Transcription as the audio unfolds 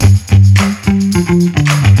You're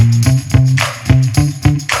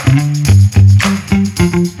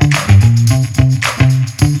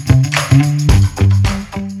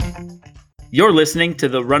listening to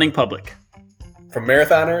The Running Public. From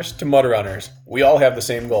marathoners to mud runners, we all have the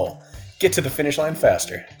same goal. Get to the finish line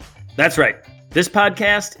faster. That's right. This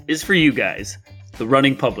podcast is for you guys, The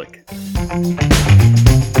Running Public.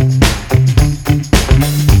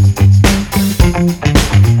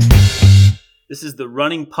 This is The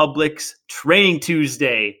Running Public's Training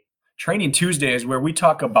Tuesday. Training Tuesday is where we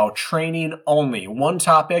talk about training only. One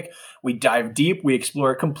topic, we dive deep, we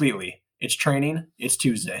explore it completely. It's training, it's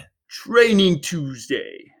Tuesday. Training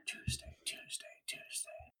Tuesday. Tuesday.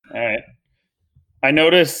 All right. I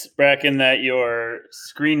noticed, Bracken, that your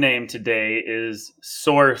screen name today is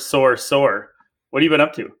Sore. What have you been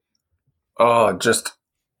up to? Oh, just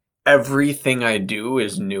everything I do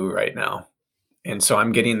is new right now. And so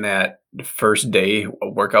I'm getting that first day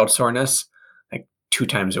workout soreness like 2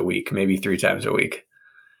 times a week, maybe 3 times a week.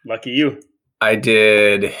 Lucky you. I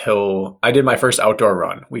did my first outdoor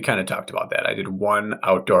run. We kind of talked about that. I did 1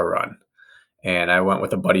 outdoor run and I went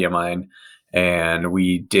with a buddy of mine and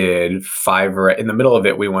we did 5, in the middle of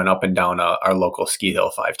it, we went up and down our local ski hill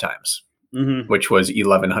 5 times, which was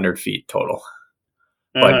 1,100 feet total.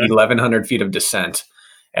 But 1,100 feet of descent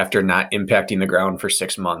after not impacting the ground for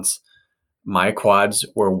 6 months, my quads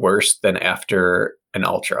were worse than after an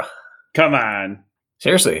ultra. Come on.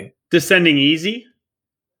 Seriously. Descending easy?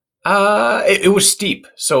 It was steep,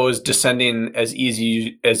 so it was descending as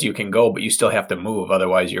easy as you can go, but you still have to move.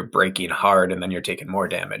 Otherwise, you're braking hard, and then you're taking more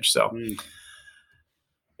damage. So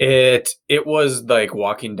it was like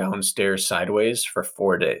walking downstairs sideways for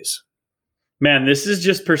 4 days. Man, this is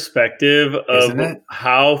just perspective of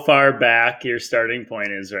how far back your starting point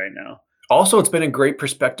is right now. Also, it's been a great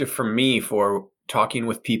perspective for me for talking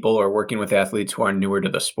with people or working with athletes who are newer to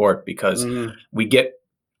the sport because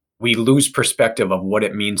we lose perspective of what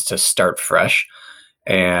it means to start fresh.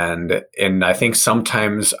 And I think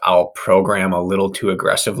sometimes I'll program a little too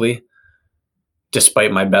aggressively,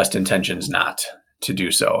 despite my best intentions not to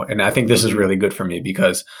do so. And I think this is really good for me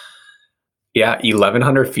because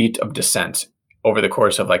 1,100 feet of descent over the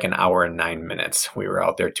course of like an hour and 9 minutes we were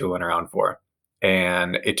out there tooling around for.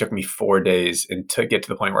 And it took me 4 days to get to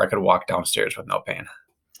the point where I could walk downstairs with no pain.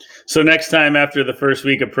 So next time after the first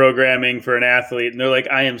week of programming for an athlete and they're like,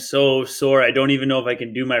 I am so sore, I don't even know if I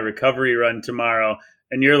can do my recovery run tomorrow.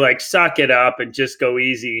 And you're like, suck it up and just go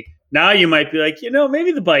easy. Now you might be like,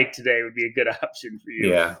 maybe the bike today would be a good option for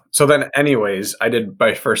you. Yeah. So then anyways, I did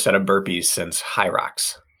my first set of burpees since High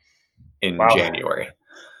Rocks in January.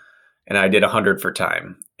 And I did 100 for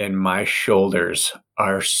time. And my shoulders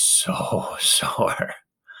are so sore.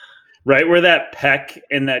 Right where that pec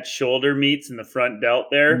and that shoulder meets in the front delt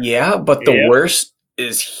there? Yeah, but the worst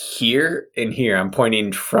is here and here. I'm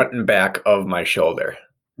pointing front and back of my shoulder.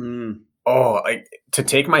 To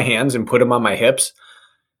take my hands and put them on my hips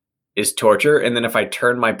is torture. And then if I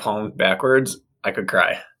turn my palms backwards, I could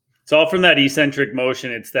cry. It's all from that eccentric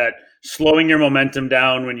motion. It's that slowing your momentum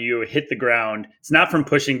down when you hit the ground. It's not from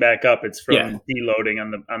pushing back up. It's from deloading on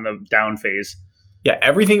the down phase. Yeah,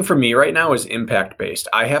 everything for me right now is impact based.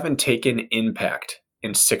 I haven't taken impact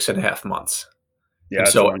in 6.5 months. Yeah.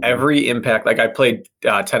 So every impact, like I played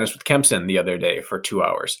tennis with Kempson the other day for 2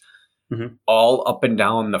 hours, all up and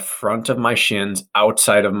down the front of my shins,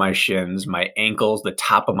 outside of my shins, my ankles, the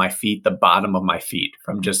top of my feet, the bottom of my feet,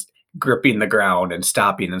 from just gripping the ground and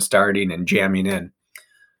stopping and starting and jamming in.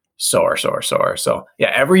 Sore. So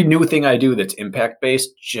yeah, every new thing I do that's impact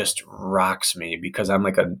based just rocks me because I'm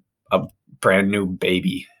like a brand new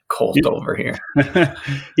baby colt over here.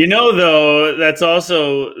 Though, that's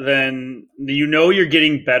also then, you're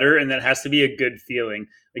getting better and that has to be a good feeling.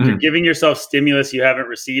 Like you're giving yourself stimulus you haven't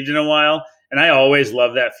received in a while. And I always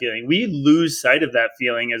love that feeling. We lose sight of that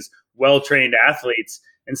feeling as well-trained athletes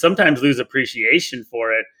and sometimes lose appreciation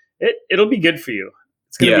for it. It'll be good for you.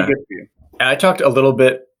 It's going to be good for you. And I talked a little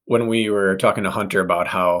bit when we were talking to Hunter about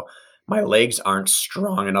how my legs aren't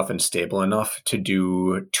strong enough and stable enough to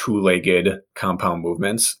do 2-legged compound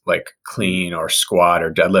movements like clean or squat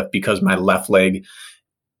or deadlift because my left leg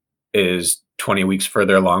is 20 weeks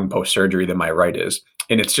further along post-surgery than my right is.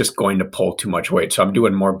 And it's just going to pull too much weight. So I'm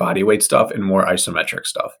doing more body weight stuff and more isometric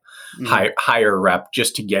stuff, higher rep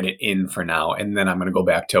just to get it in for now. And then I'm going to go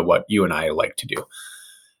back to what you and I like to do.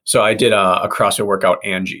 So I did a CrossFit workout,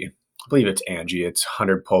 Angie. I believe it's Angie. It's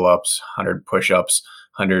 100 pull-ups, 100 push-ups,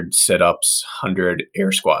 100 sit-ups, 100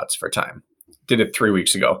 air squats for time. Did it 3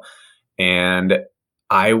 weeks ago. And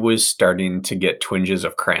I was starting to get twinges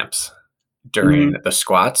of cramps during the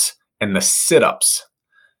squats and the sit-ups.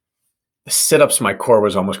 The sit-ups, my core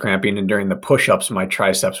was almost cramping, and during the push-ups, my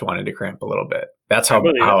triceps wanted to cramp a little bit. That's I how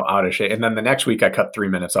believe it. out of shape. And then the next week, I cut 3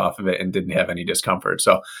 minutes off of it and didn't have any discomfort.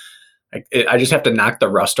 So I just have to knock the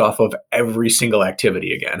rust off of every single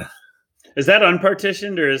activity again. Is that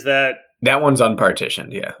unpartitioned or is that That one's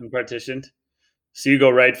unpartitioned? Yeah. unpartitioned? So you go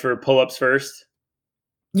right for pull-ups first?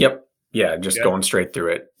 Yep. Yeah, just going straight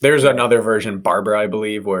through it. There's another version, Barbara, I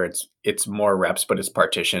believe, where it's more reps, but it's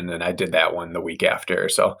partitioned, and I did that one the week after.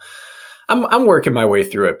 So I'm working my way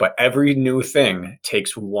through it, but every new thing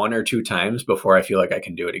takes 1 or 2 times before I feel like I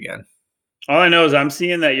can do it again. All I know is I'm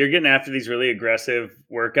seeing that you're getting after these really aggressive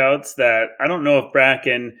workouts that I don't know if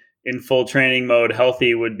Bracken in full training mode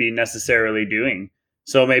healthy would be necessarily doing.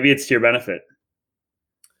 So maybe it's to your benefit.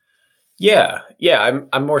 Yeah.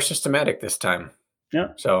 I'm more systematic this time. Yeah.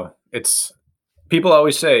 So it's people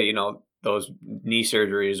always say, those knee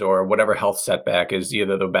surgeries or whatever health setback is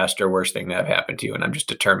either the best or worst thing that have happened to you. And I'm just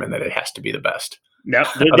determined that it has to be the best. Yeah.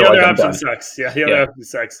 The other option sucks. Yeah. The other option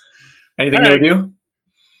sucks. Anything new with you?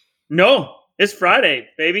 No, it's Friday,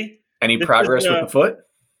 baby. Any progress with the foot?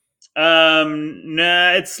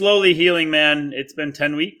 Nah, it's slowly healing, man. It's been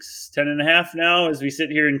 10 weeks, 10 and a half now as we sit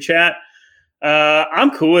here and chat.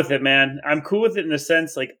 I'm cool with it, man. I'm cool with it in the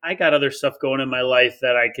sense, like, I got other stuff going in my life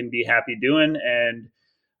that I can be happy doing. And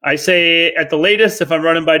I say at the latest, if I'm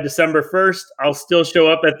running by December 1st, I'll still show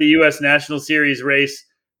up at the U.S. National Series race,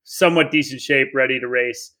 somewhat decent shape, ready to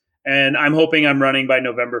race. And I'm hoping I'm running by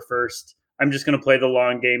November 1st. I'm just going to play the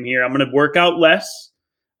long game here. I'm going to work out less.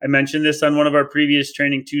 I mentioned this on one of our previous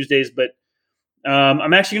Training Tuesdays, but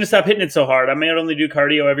I'm actually going to stop hitting it so hard. I may only do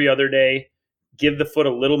cardio every other day, give the foot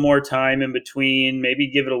a little more time in between, maybe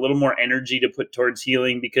give it a little more energy to put towards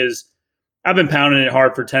healing, because I've been pounding it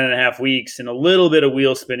hard for 10 and a half weeks and a little bit of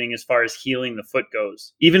wheel spinning as far as healing the foot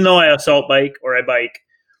goes. Even though I assault bike or I bike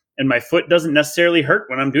and my foot doesn't necessarily hurt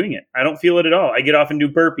when I'm doing it. I don't feel it at all. I get off and do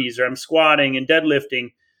burpees or I'm squatting and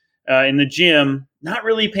deadlifting in the gym. Not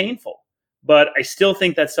really painful, but I still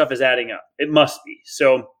think that stuff is adding up. It must be.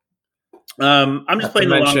 So I'm just playing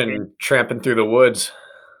the long game. Tramping through the woods.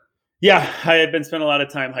 Yeah, I have been spending a lot of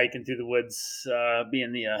time hiking through the woods,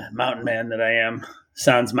 being the mountain man that I am.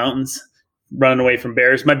 Sans mountains, running away from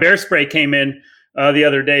bears. My bear spray came in the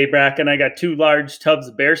other day, Bracken. I got 2 large tubs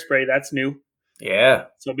of bear spray. That's new. Yeah.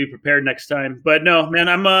 So I'll be prepared next time. But no, man,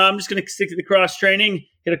 I'm just going to stick to the cross training,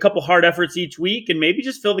 hit a couple hard efforts each week, and maybe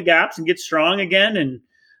just fill the gaps and get strong again. And,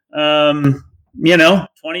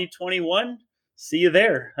 2021, see you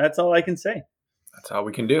there. That's all I can say. That's all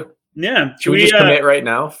we can do. Yeah. Should we just commit right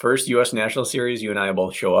now? First U.S. National Series, you and I will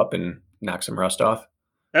both show up and knock some rust off.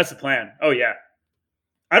 That's the plan. Oh, yeah.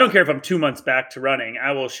 I don't care if I'm 2 months back to running.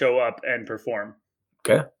 I will show up and perform.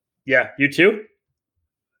 Okay. Yeah. You too?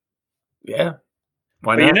 Yeah.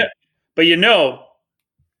 Why not?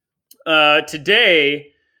 Today,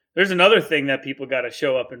 there's another thing that people got to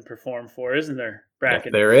show up and perform for, isn't there,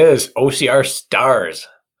 Bracken? Yeah, there is. OCR Stars.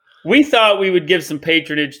 We thought we would give some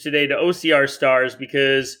patronage today to OCR Stars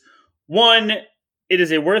because, one, it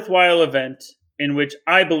is a worthwhile event in which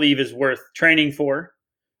I believe is worth training for.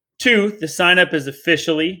 2, the sign-up has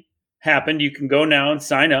officially happened. You can go now and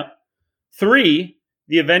sign up. 3,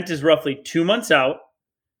 the event is roughly 2 months out.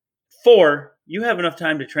 4, you have enough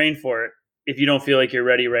time to train for it if you don't feel like you're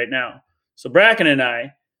ready right now. So Bracken and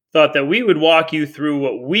I thought that we would walk you through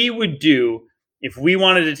what we would do if we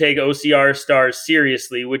wanted to take OCR Stars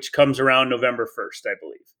seriously, which comes around November 1st, I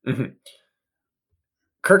believe. Mm-hmm.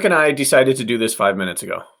 Kirk and I decided to do this 5 minutes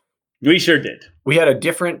ago. We sure did. We had a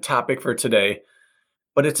different topic for today,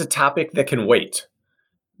 but it's a topic that can wait.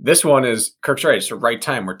 This one is, Kirk's right, it's the right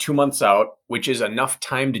time. We're 2 months out, which is enough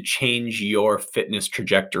time to change your fitness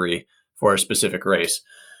trajectory for a specific race.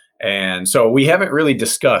 And so we haven't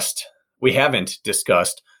discussed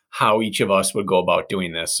how each of us would go about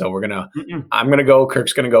doing this. So I'm going to go,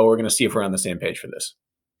 Kirk's going to go. We're going to see if we're on the same page for this.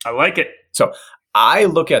 I like it. So I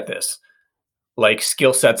look at this like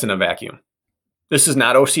skill sets in a vacuum. This is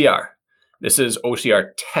not OCR. This is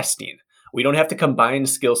OCR testing. We don't have to combine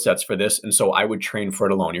skill sets for this. And so I would train for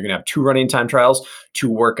it alone. You're going to have 2 running time trials, 2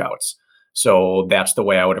 workouts. So that's the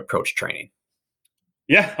way I would approach training.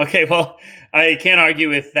 Yeah. Okay. Well, I can't argue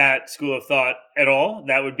with that school of thought at all.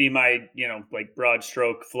 That would be my, broad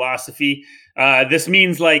stroke philosophy. This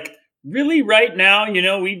means really right now,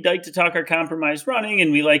 we'd like to talk our compromised running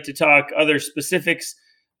and we like to talk other specifics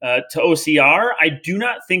to OCR. I do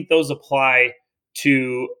not think those apply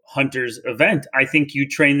to Hunter's event. I think you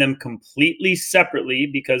train them completely separately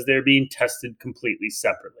because they're being tested completely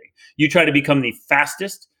separately. You try to become the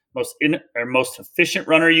fastest, most efficient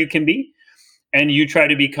runner you can be. And you try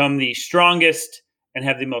to become the strongest and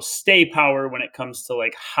have the most stay power when it comes to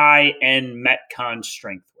like high end Metcon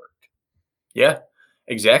strength work. Yeah,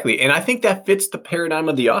 exactly. And I think that fits the paradigm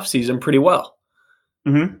of the off season pretty well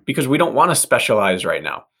because we don't want to specialize right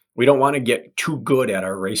now. We don't want to get too good at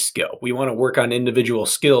our race skill. We want to work on individual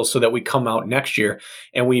skills so that we come out next year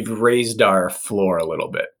and we've raised our floor a little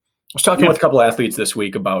bit. I was talking with a couple of athletes this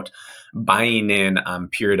week about buying in on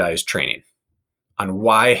periodized training, on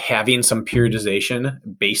why having some periodization,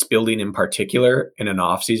 base building in particular, in an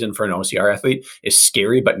off season for an OCR athlete is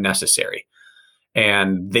scary but necessary.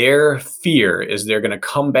 And their fear is they're going to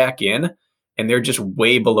come back in and they're just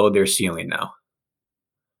way below their ceiling now.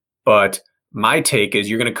 But my take is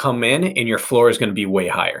you're going to come in and your floor is going to be way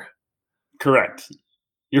higher. Correct.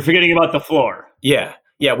 You're forgetting about the floor. Yeah.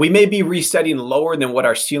 Yeah. We may be resetting lower than what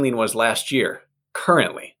our ceiling was last year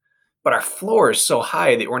currently, but our floor is so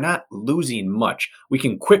high that we're not losing much. We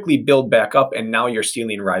can quickly build back up and now your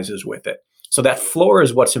ceiling rises with it. So that floor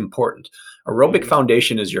is what's important. Aerobic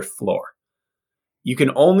foundation is your floor. You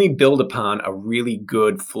can only build upon a really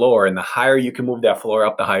good floor, and the higher you can move that floor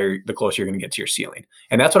up, the closer you're going to get to your ceiling.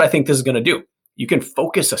 And that's what I think this is going to do. You can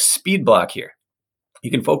focus a speed block here.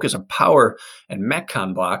 You can focus a power and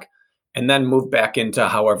Metcon block, and then move back into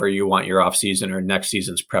however you want your off season or next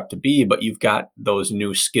season's prep to be. But you've got those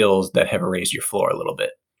new skills that have raised your floor a little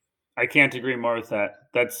bit. I can't agree more with that.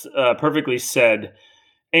 That's perfectly said.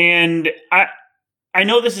 And I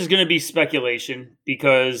know this is going to be speculation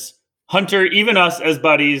because Hunter, even us as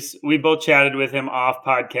buddies, we both chatted with him off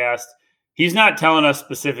podcast. He's not telling us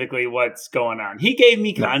specifically what's going on. He gave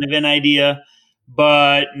me kind of an idea,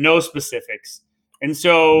 but no specifics. And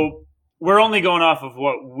so we're only going off of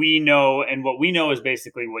what we know, and what we know is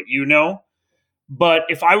basically what you know. But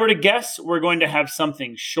if I were to guess, we're going to have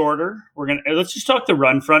something shorter. Let's just talk the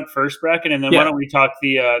run front first, Bracken, and then why don't we talk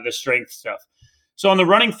the strength stuff? So on the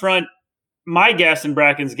running front, my guess and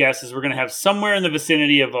Bracken's guess is we're going to have somewhere in the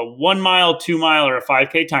vicinity of a 1 mile, 2 mile, or a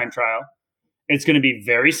 5K time trial. It's going to be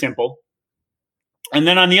very simple. And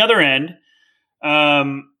then on the other end,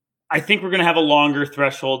 I think we're going to have a longer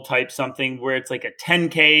threshold type something where it's like a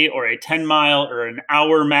 10K or a 10 mile or an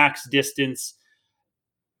hour max distance.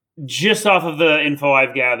 Just off of the info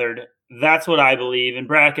I've gathered, that's what I believe. And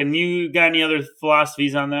Bracken, you got any other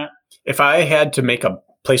philosophies on that? If I had to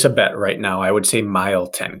place a bet right now, I would say mile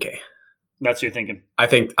 10K. That's what you're thinking. I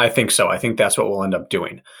think so. I think that's what we'll end up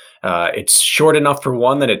doing. It's short enough for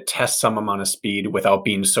one that it tests some amount of speed without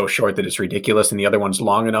being so short that it's ridiculous, and the other one's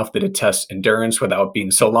long enough that it tests endurance without being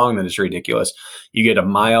so long that it's ridiculous. You get a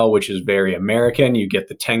mile, which is very American. You get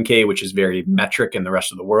the 10K, which is very metric in the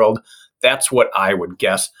rest of the world. That's what I would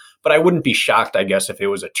guess. But I wouldn't be shocked, I guess, if it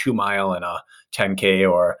was a 2 mile and a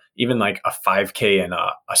 10K, or even like a 5K and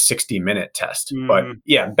a 60-minute test. But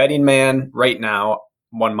yeah, betting man right now,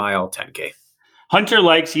 1 mile, 10K. Hunter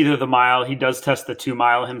likes either the mile. He does test the 2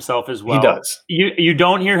 mile himself as well. He does. You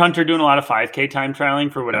don't hear Hunter doing a lot of 5K time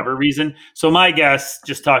trialing for whatever reason. So my guess,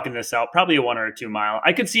 just talking this out, probably a 1 or a 2 mile.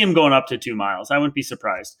 I could see him going up to 2 miles. I wouldn't be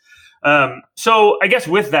surprised. So I guess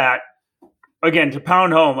with that, again, to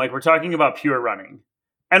pound home, like we're talking about pure running.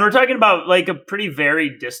 And we're talking about like a pretty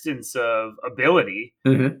varied distance of ability.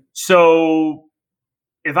 So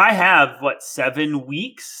if I have 7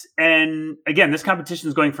 weeks, and again, this competition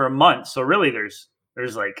is going for a month, so really there's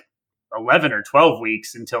like 11 or 12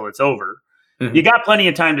 weeks until it's over. You got plenty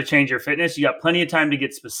of time to change your fitness. You got plenty of time to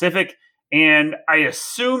get specific. And I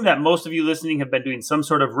assume that most of you listening have been doing some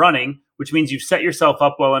sort of running, which means you've set yourself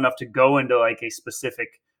up well enough to go into like a specific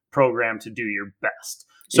program to do your best.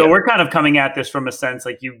 So we're kind of coming at this from a sense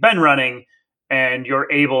like you've been running and you're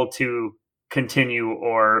able to continue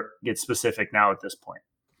or get specific now at this point.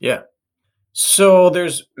 Yeah. So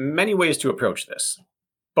there's many ways to approach this.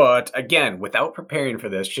 But again, without preparing for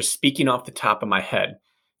this, just speaking off the top of my head,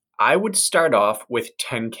 I would start off with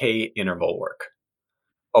 10K interval work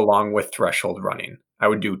along with threshold running. I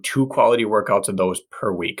would do 2 quality workouts of those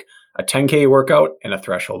per week, a 10K workout and a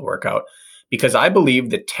threshold workout, because I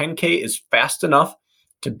believe that 10K is fast enough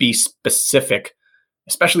to be specific,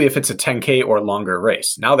 especially if it's a 10K or longer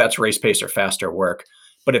race. Now that's race pace or faster work,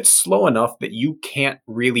 but it's slow enough that you can't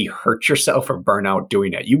really hurt yourself or burn out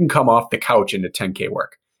doing it. You can come off the couch into 10K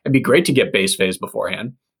work. It'd be great to get base phase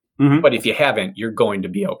beforehand, but if you haven't, you're going to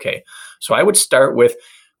be okay. So I would start with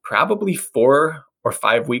probably 4 or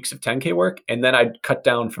 5 weeks of 10K work, and then I'd cut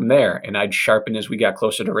down from there, and I'd sharpen as we got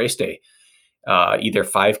closer to race day. Either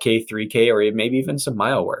 5K, 3K, or maybe even some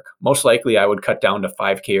mile work. Most likely I would cut down to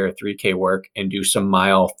 5K or 3K work and do some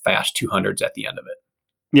mile fast 200s at the end of it.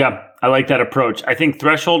 Yeah, I like that approach. I think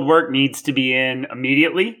threshold work needs to be in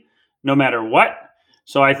immediately, no matter what.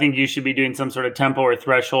 So I think you should be doing some sort of tempo or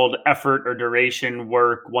threshold effort or duration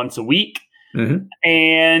work once a week. Mm-hmm.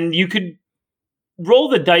 And you could roll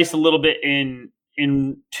the dice a little bit in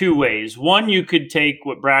two ways. One, you could take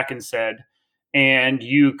what Bracken said and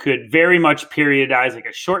you could very much periodize, like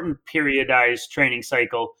a shortened periodized training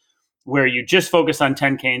cycle where you just focus on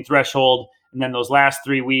 10K and threshold. And then those last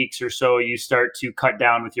 3 weeks or so, you start to cut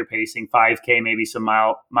down with your pacing, 5K, maybe some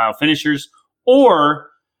mile finishers. Or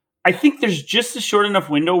I think there's just a short enough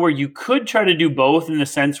window where you could try to do both, in the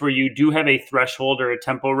sense where you do have a threshold or a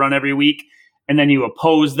tempo run every week, and then you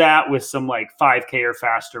oppose that with some like 5K or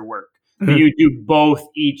faster work. But you do both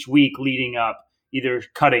each week leading up, either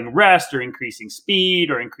cutting rest or increasing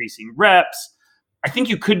speed or increasing reps. I think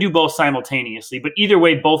you could do both simultaneously, but either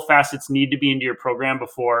way, both facets need to be into your program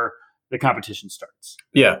before the competition starts.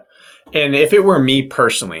 Yeah. And if it were me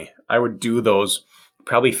personally, I would do those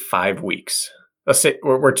probably 5 weeks. Let's say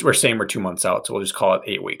we're saying we're 2 months out, so we'll just call it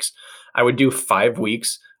 8 weeks. I would do 5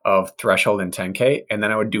 weeks of threshold and 10K, and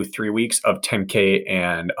then I would do 3 weeks of 10K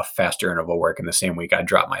and a faster interval work in the same week. I'd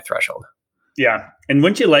drop my threshold. Yeah. And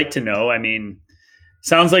wouldn't you like to know? I mean,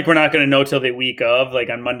 sounds like we're not going to know till the week of, like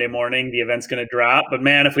on Monday morning, the event's going to drop. But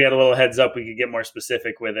man, if we had a little heads up, we could get more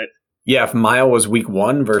specific with it. Yeah, if mile was week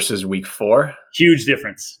 1 versus week 4. Huge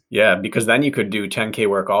difference. Yeah, because then you could do 10K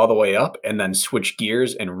work all the way up and then switch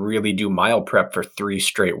gears and really do mile prep for 3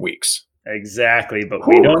 straight weeks. Exactly, but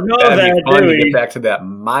we don't know that, do we? To get back to that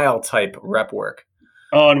mile type rep work.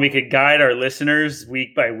 Oh, and we could guide our listeners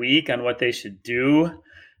week by week on what they should do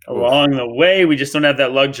along the way. We just don't have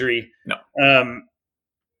that luxury. No.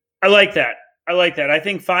 I like that. I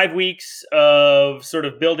think 5 weeks of sort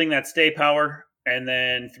of building that stay power and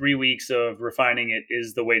then 3 weeks of refining it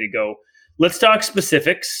is the way to go. Let's talk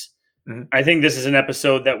specifics. Mm-hmm. I think this is an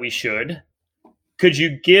episode that we should. Could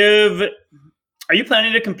you give... Are you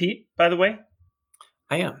planning to compete, by the way?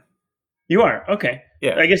 I am. You are? Okay.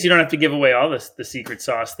 Yeah. I guess you don't have to give away all the secret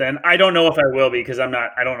sauce then. I don't know if I will be, because I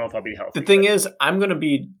don't know if I'll be healthy. The thing is, I'm going to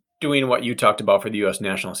be doing what you talked about for the U.S.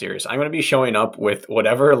 National Series. I'm going to be showing up with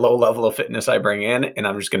whatever low level of fitness I bring in, and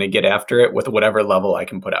I'm just going to get after it with whatever level I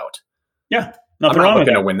can put out. Yeah. I'm not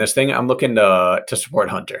looking to win this thing. I'm looking to support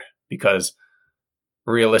Hunter, because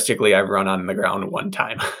realistically, I've run on the ground 1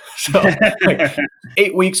 time. So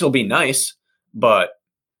 8 weeks will be nice, but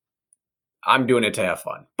I'm doing it to have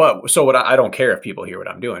fun. But so I don't care if people hear what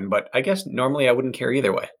I'm doing, but I guess normally I wouldn't care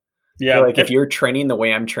either way. Yeah. Like if you're training the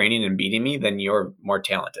way I'm training and beating me, then you're more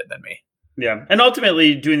talented than me. Yeah. And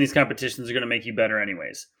ultimately doing these competitions are going to make you better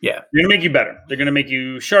anyways. Yeah. They're going to make you better. They're going to make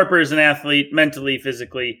you sharper as an athlete, mentally,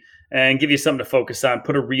 physically, and give you something to focus on.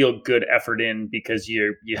 Put a real good effort in because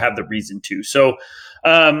you have the reason to. So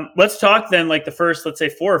let's talk then, like the first, let's say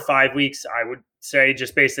 4 or 5 weeks, I would say,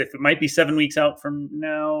 just based, if it might be 7 weeks out from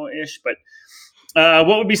now-ish, but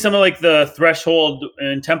what would be some of like the threshold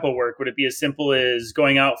and tempo work? Would it be as simple as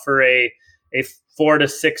going out for a 4 to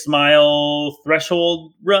 6 mile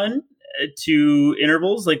threshold run to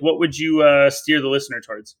intervals? Like what would you steer the listener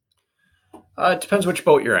towards? It depends which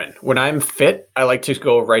boat you're in. When I'm fit, I like to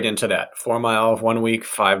go right into that 4 mile 1 week,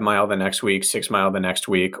 5 mile the next week, 6 mile the next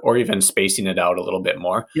week, or even spacing it out a little bit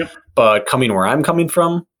more. Yep. But coming where I'm coming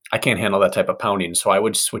from, I can't handle that type of pounding. So I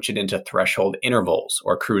would switch it into threshold intervals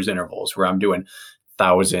or cruise intervals where I'm doing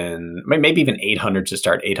 1,000, maybe even 800 to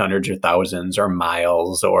start, 800s or 1,000s or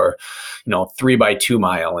miles, or, 3x2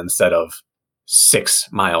 mile instead of 6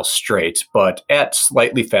 miles straight, but at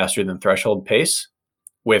slightly faster than threshold pace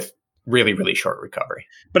with really, really short recovery.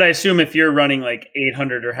 But I assume if you're running like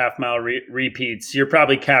 800 or half mile repeats, you're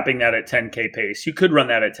probably capping that at 10K pace. You could run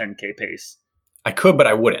that at 10K pace. I could, but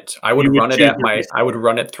I wouldn't. I would run it I would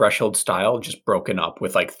run it threshold style, just broken up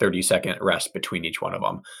with like 30-second rest between each one of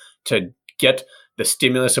them to get the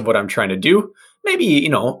stimulus of what I'm trying to do. Maybe,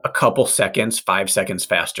 a couple seconds, 5 seconds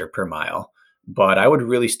faster per mile. But I would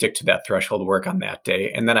really stick to that threshold work on that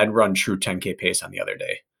day. And then I'd run true 10K pace on the other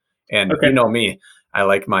day. And You know me, I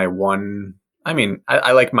like my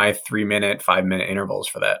I like my 3-minute, 5-minute intervals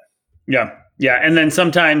for that. Yeah. Yeah. And then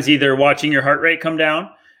sometimes either watching your heart rate come down,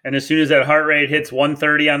 and as soon as that heart rate hits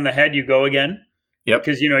 130 on the head, you go again. Yep.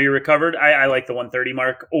 Because, you're recovered. I like the 130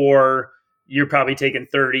 mark, or you're probably taking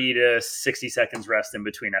 30 to 60 seconds rest in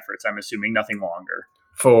between efforts. I'm assuming nothing longer.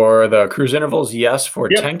 For the cruise intervals, yes. For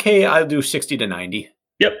 10K, I'll do 60 to 90.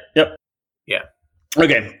 Yep. Yeah.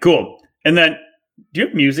 Okay, cool. And then, do you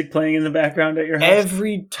have music playing in the background at your house?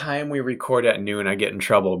 Every time we record at noon, I get in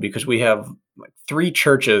trouble because we have like 3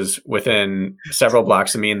 churches within several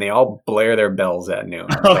blocks of me, and they all blare their bells at noon.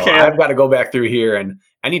 Okay. So I've got to go back through here and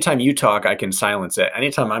anytime you talk, I can silence it.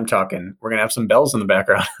 Anytime I'm talking, we're going to have some bells in the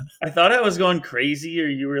background. I thought I was going crazy, or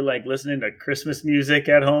you were like listening to Christmas music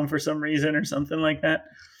at home for some reason or something like that.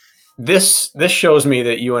 This shows me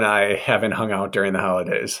that you and I haven't hung out during the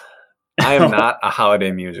holidays. I am not a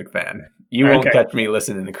holiday music fan. You won't catch me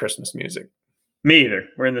listening to Christmas music. Me either.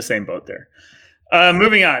 We're in the same boat there.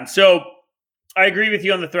 Moving on. So I agree with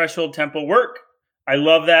you on the threshold tempo work. I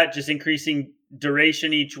love that. Just increasing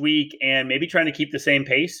duration each week and maybe trying to keep the same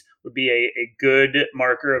pace would be a good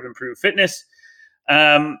marker of improved fitness.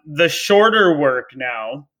 The shorter work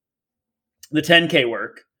now, the 10K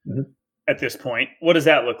work at this point, what does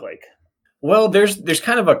that look like? Well, there's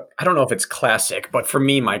kind of I don't know if it's classic, but for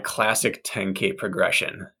me, my classic 10K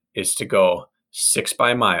progression is to go 6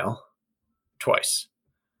 by mile twice.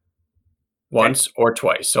 Once or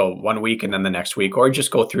twice. So 1 week and then the next week, or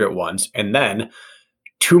just go through it once and then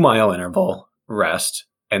 2 mile interval rest,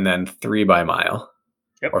 and then 3 by mile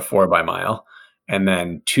or 4 by mile, and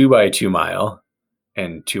then 2 by 2 mile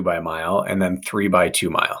and 2 by mile, and then 3 by 2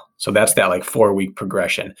 mile. So that's that like 4-week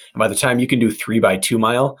progression. And by the time you can do 3 by 2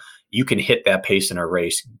 mile, you can hit that pace in a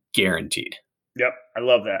race guaranteed. Yep. I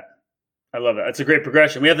love that. That's a great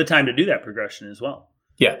progression. We have the time to do that progression as well.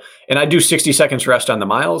 Yeah. And I do 60 seconds rest on the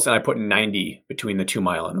miles, and I put 90 between the 2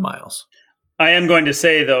 mile and the miles. I am going to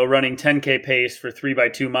say, though, running 10K pace for 3 by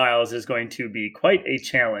 2 miles is going to be quite a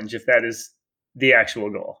challenge if that is the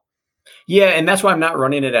actual goal. Yeah, and that's why I'm not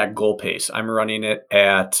running it at goal pace. I'm running it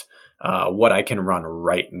at what I can run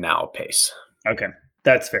right now pace. Okay,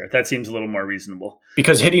 that's fair. That seems a little more reasonable.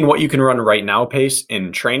 Because hitting what you can run right now pace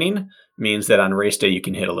in training means that on race day you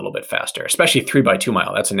can hit a little bit faster, especially 3 by 2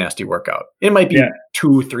 mile. That's a nasty workout. It might be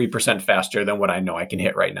 2-3% faster than what I know I can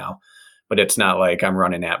hit right now. But it's not like I'm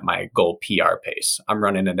running at my goal PR pace. I'm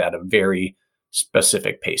running it at a very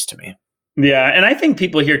specific pace to me. Yeah, and I think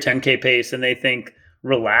people hear 10K pace and they think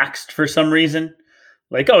relaxed for some reason.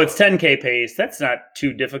 Like, oh, it's 10K pace. That's not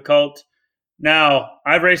too difficult. Now,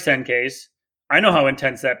 I've raced 10Ks. I know how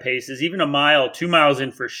intense that pace is. Even a mile, 2 miles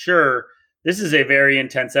in for sure. This is a very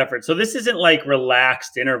intense effort. So this isn't like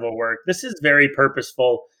relaxed interval work. This is very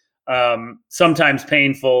purposeful, sometimes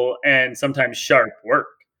painful, and sometimes sharp work.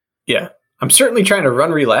 Yeah. I'm certainly trying to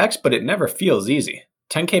run relaxed, but it never feels easy.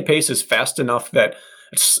 10K pace is fast enough that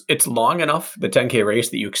it's long enough, the 10K race,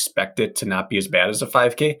 that you expect it to not be as bad as a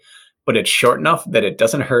 5K, but it's short enough that it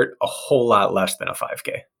doesn't hurt a whole lot less than a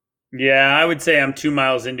 5K. Yeah, I would say I'm 2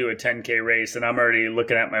 miles into a 10K race, and I'm already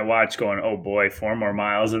looking at my watch going, oh boy, 4 more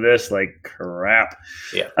miles of this? Like, crap.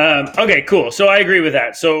 Yeah. Okay, cool. So I agree with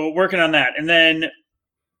that. So working on that. And then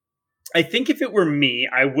I think if it were me,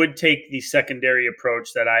 I would take the secondary approach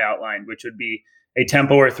that I outlined, which would be a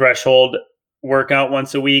tempo or threshold workout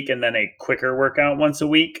once a week and then a quicker workout once a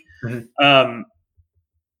week. Mm-hmm.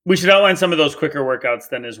 We should outline some of those quicker workouts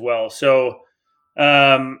then as well. So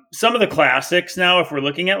some of the classics now, if we're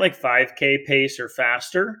looking at like 5K pace or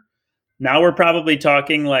faster, now we're probably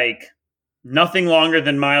talking like nothing longer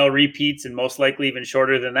than mile repeats and most likely even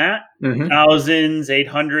shorter than that. Mm-hmm. 1000s,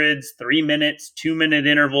 800s, 3 minutes, 2 minute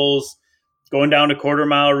intervals, going down to quarter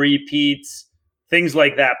mile repeats, things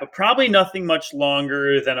like that, but probably nothing much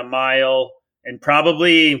longer than a mile and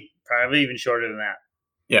probably even shorter than that.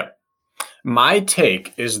 Yeah. My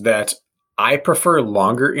take is that I prefer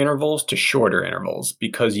longer intervals to shorter intervals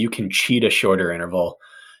because you can cheat a shorter interval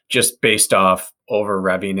just based off over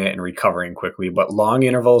revving it and recovering quickly. But long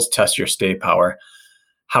intervals test your stay power.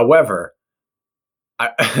 However,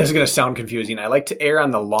 this is going to sound confusing. I like to err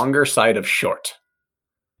on the longer side of short.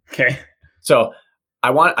 Okay. So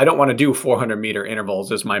I don't want to do 400-meter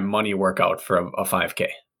intervals as my money workout for a 5K.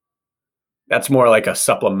 That's more like a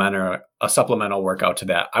supplemental workout to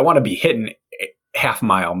that. I want to be hitting half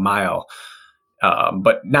mile,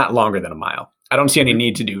 but not longer than a mile. I don't see any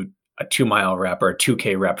need to do a 2 mile rep or a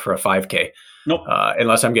 2K rep for a 5K. Nope.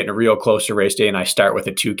 Unless I'm getting real close to race day and I start with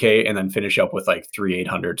a 2K and then finish up with like 3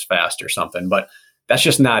 800s fast or something. But that's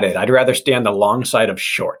just not it. I'd rather stay on the long side of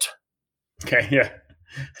short. Okay. Yeah.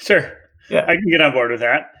 Sure. Yeah. I can get on board with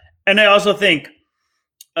that. And I also think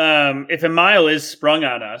if a mile is sprung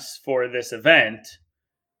on us for this event,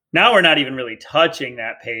 now we're not even really touching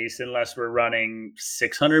that pace unless we're running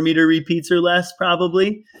 600-meter repeats or less,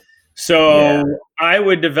 probably. So I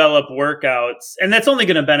would develop workouts, and that's only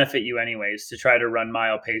going to benefit you anyways, to try to run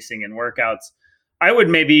mile pacing and workouts. I would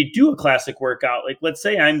maybe do a classic workout. Like, let's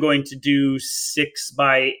say I'm going to do 6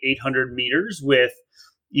 by 800 meters with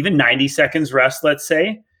even 90 seconds rest, let's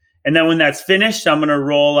say. And then when that's finished, I'm going to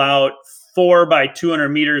roll out 4 by 200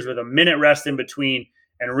 meters with a minute rest in between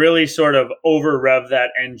and really sort of over rev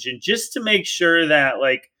that engine just to make sure that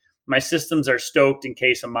like my systems are stoked in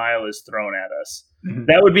case a mile is thrown at us.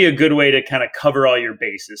 That would be a good way to kind of cover all your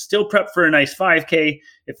bases. Still prep for a nice 5K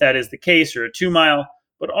if that is the case, or a 2 mile,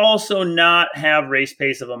 but also not have race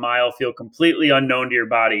pace of a mile feel completely unknown to your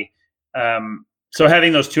body. So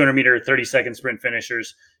having those 200 meter, 30-second sprint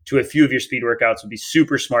finishers to a few of your speed workouts would be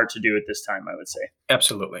super smart to do at this time, I would say.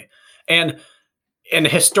 Absolutely. And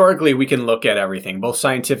historically, we can look at everything, both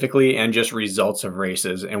scientifically and just results of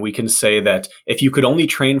races. And we can say that if you could only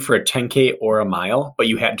train for a 10K or a mile, but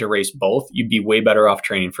you had to race both, you'd be way better off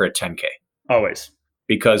training for a 10K. Always.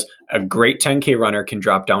 Because a great 10K runner can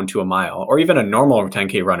drop down to a mile, or even a normal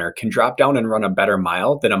 10K runner can drop down and run a better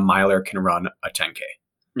mile than a miler can run a 10K.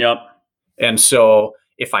 Yep. And so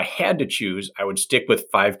if I had to choose, I would stick with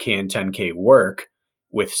 5K and 10K work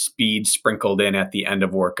with speed sprinkled in at the end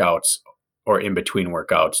of workouts or in between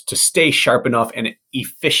workouts to stay sharp enough and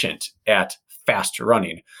efficient at fast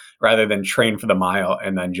running rather than train for the mile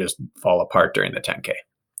and then just fall apart during the 10K.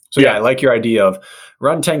 So yeah, I like your idea of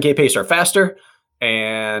run 10K pace or faster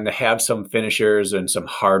and have some finishers and some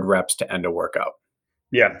hard reps to end a workout.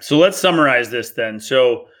 Yeah. So let's summarize this then.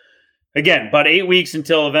 So again, about 8 weeks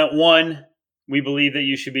until event 1, we believe that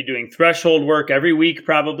you should be doing threshold work every week,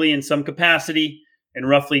 probably in some capacity, and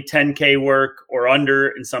roughly 10K work or under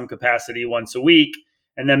in some capacity once a week.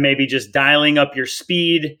 And then maybe just dialing up your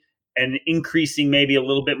speed and increasing maybe a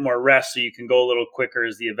little bit more rest so you can go a little quicker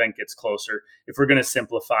as the event gets closer, if we're going to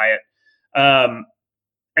simplify it.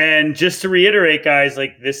 And just to reiterate, guys,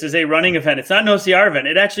 like, this is a running event. It's not an OCR event.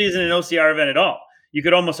 It actually isn't an OCR event at all. You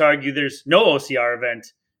could almost argue there's no OCR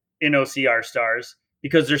event in OCR Stars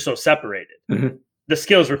because they're so separated. The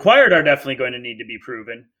skills required are definitely going to need to be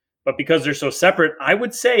proven, but because they're so separate, I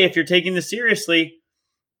would say if you're taking this seriously,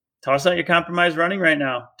 toss out your compromised running right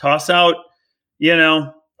now. Toss out,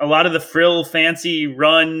 a lot of the frill, fancy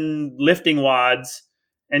run lifting wads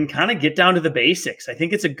and kind of get down to the basics. I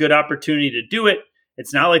think it's a good opportunity to do it.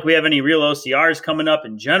 It's not like we have any real OCRs coming up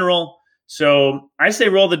in general. So I say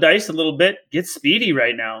roll the dice a little bit, get speedy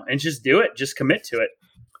right now, and just do it. Just commit to it.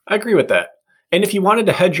 I agree with that. And if you wanted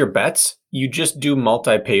to hedge your bets, you just do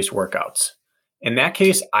multi-pace workouts. In that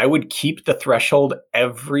case, I would keep the threshold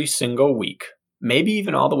every single week, maybe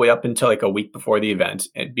even all the way up until like a week before the event,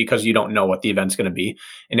 because you don't know what the event's going to be.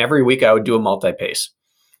 And every week I would do a multi-pace.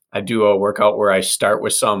 I do a workout where I start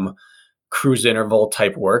with some cruise interval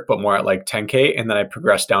type work, but more at like 10K. And then I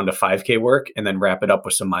progress down to 5K work and then wrap it up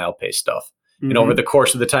with some mile pace stuff. And over the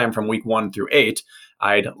course of the time from week 1 through 8,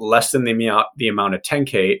 I'd lessen the amount of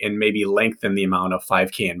 10K and maybe lengthen the amount of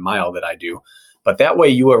 5K and mile that I do. But that way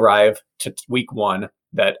you arrive to week 1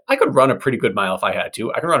 that I could run a pretty good mile if I had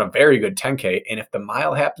to. I can run a very good 10K. And if the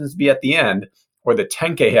mile happens to be at the end or the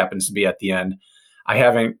 10K happens to be at the end, I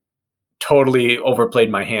haven't totally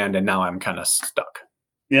overplayed my hand and now I'm kind of stuck.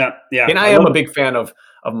 Yeah. And I am a big fan of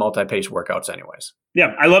multi-pace workouts anyways.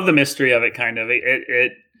 Yeah. I love the mystery of it, kind of.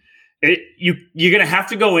 You're going to have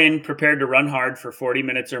to go in prepared to run hard for 40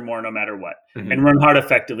 minutes or more, no matter what, and run hard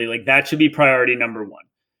effectively. Like, that should be priority number 1.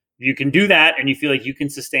 If you can do that and you feel like you can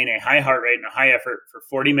sustain a high heart rate and a high effort for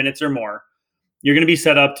 40 minutes or more, you're going to be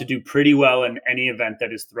set up to do pretty well in any event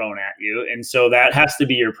that is thrown at you. And so that has to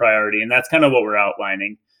be your priority. And that's kind of what we're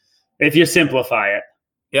outlining if you simplify it.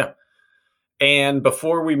 Yeah. And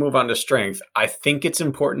before we move on to strength, I think it's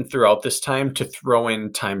important throughout this time to throw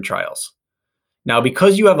in time trials. Now,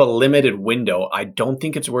 because you have a limited window, I don't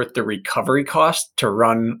think it's worth the recovery cost to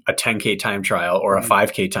run a 10K time trial or a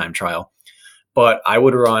 5K time trial. But I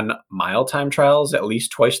would run mile time trials at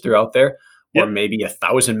least twice throughout there, or maybe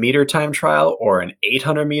 1,000 meter time trial or an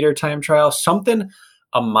 800 meter time trial, something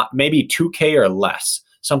maybe 2K or less,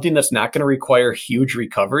 something that's not going to require huge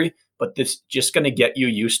recovery, but that's just going to get you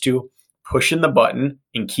used to pushing the button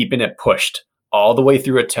and keeping it pushed all the way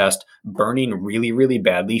through a test, burning really, really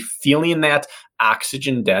badly, feeling that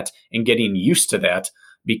oxygen debt and getting used to that,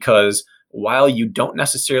 because while you don't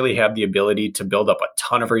necessarily have the ability to build up a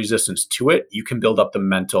ton of resistance to it, you can build up the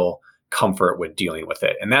mental comfort with dealing with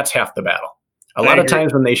it. And that's half the battle. A lot of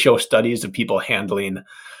times when they show studies of people handling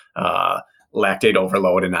lactate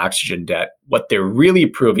overload and oxygen debt, what they're really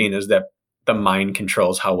proving is that the mind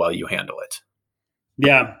controls how well you handle it.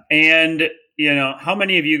 Yeah. And how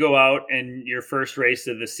many of you go out and your first race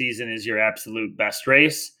of the season is your absolute best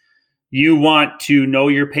race? You want to know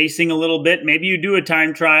your pacing a little bit. Maybe you do a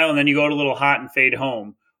time trial and then you go to a little hot and fade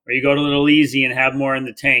home, or you go to a little easy and have more in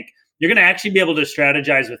the tank. You're going to actually be able to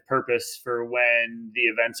strategize with purpose for when the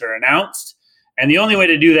events are announced. And the only way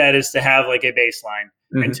to do that is to have like a baseline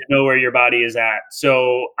and to know where your body is at.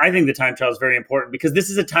 So I think the time trial is very important because this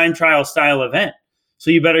is a time trial style event.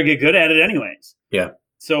 So you better get good at it anyways. Yeah.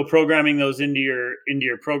 So programming those into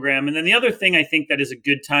your program. And then the other thing I think that is a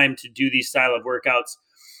good time to do these style of workouts,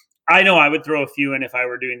 I know I would throw a few in if I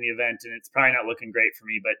were doing the event, and it's probably not looking great for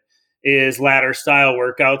me, but is ladder style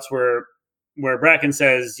workouts where Bracken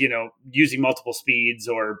says, using multiple speeds,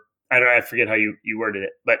 or I forget how you worded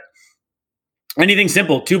it, but anything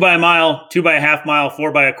simple, 2 by a mile, 2 by a half mile,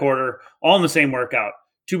 4 by a quarter, all in the same workout,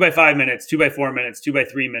 2 by 5 minutes, 2 by 4 minutes, 2 by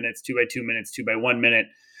 3 minutes, 2 by 2 minutes, 2 by 1 minute.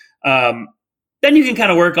 Then you can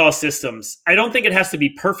kind of work all systems. I don't think it has to be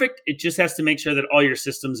perfect. It just has to make sure that all your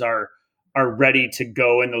systems are ready to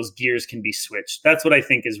go and those gears can be switched. That's what I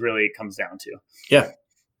think is really it comes down to.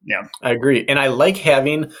 Yeah, I agree. And I like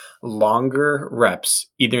having longer reps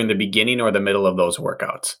either in the beginning or the middle of those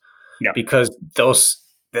workouts. Yeah. Because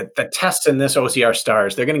the tests in this OCR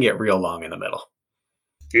Stars, they're going to get real long in the middle.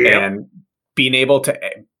 Yeah. And being able to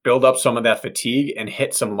build up some of that fatigue and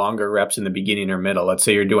hit some longer reps in the beginning or middle. Let's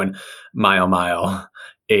say you're doing mile,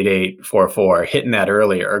 8, 4, 4, hitting that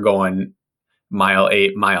earlier, or going mile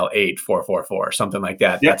 8, 4, 4, 4, something like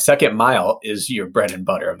that. Yep. That second mile is your bread and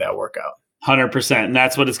butter of that workout. 100%. And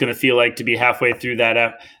that's what it's going to feel like to be halfway through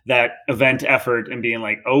that event effort and being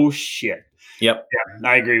like, oh shit. Yep. Yeah,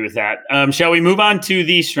 I agree with that. Shall we move on to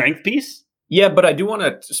the strength piece? Yeah, but I do want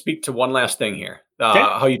to speak to one last thing here.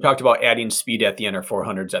 How you talked about adding speed at the end or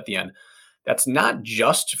 400s at the end. That's not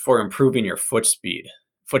just for improving your foot speed.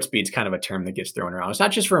 Foot speed is kind of a term that gets thrown around. It's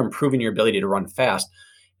not just for improving your ability to run fast.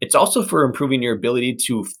 It's also for improving your ability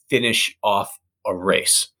to finish off a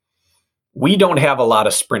race. We don't have a lot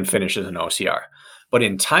of sprint finishes in OCR, but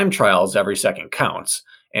in time trials, every second counts.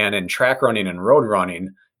 And in track running and road running,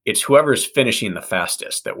 it's whoever's finishing the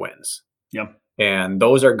fastest that wins. Yep. And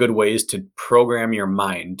those are good ways to program your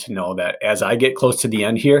mind to know that as I get close to the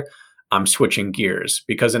end here, I'm switching gears,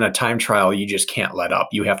 because in a time trial, you just can't let up.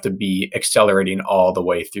 You have to be accelerating all the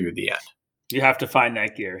way through the end. You have to find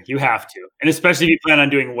that gear. You have to. And especially if you plan on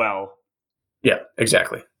doing well. Yeah,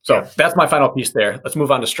 exactly. So that's my final piece there. Let's move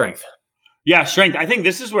on to strength. Yeah, strength. I think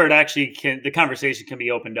this is where it actually the conversation can be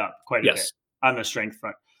opened up quite a bit on the strength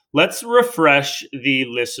front. Let's refresh the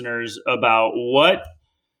listeners about what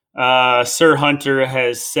Sir Hunter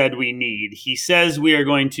has said we need. He says we are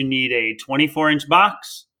going to need a 24-inch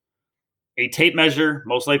box, a tape measure,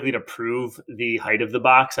 most likely to prove the height of the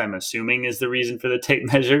box, I'm assuming is the reason for the tape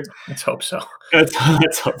measure. Let's hope so.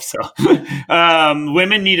 Let's hope so.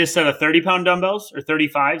 Women need a set of 30-pound dumbbells, or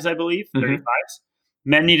 35s, I believe, 35s.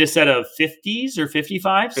 Men need a set of 50s or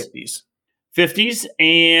 55s? 50s,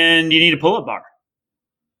 and you need a pull-up bar.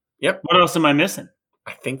 Yep. What else am I missing?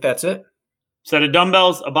 I think that's it. Set of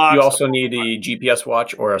dumbbells, a box. You also need a GPS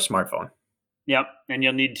watch or a smartphone. Yep. And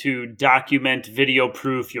you'll need to document video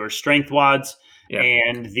proof your strength WODs. Yep.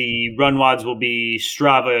 And the run WODs will be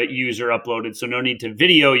Strava user uploaded. So no need to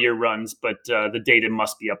video your runs, but the data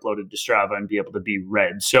must be uploaded to Strava and be able to be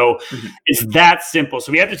read. So it's that simple.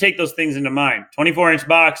 So we have to take those things into mind. 24-inch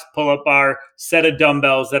box, pull-up bar, set of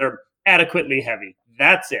dumbbells that are adequately heavy.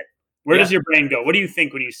 That's it. Where does your brain go? What do you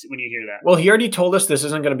think when you hear that? Well, he already told us this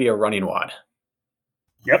isn't going to be a running WOD.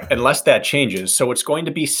 Yep. Unless that changes. So it's going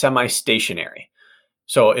to be semi-stationary.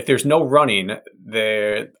 So if there's no running,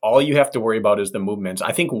 all you have to worry about is the movements.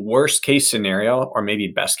 I think worst case scenario, or maybe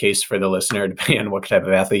best case for the listener, depending on what type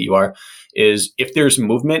of athlete you are, is if there's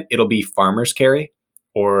movement, it'll be farmer's carry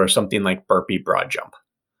or something like burpee broad jump.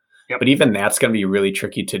 Yep. But even that's going to be really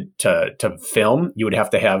tricky to film. You would have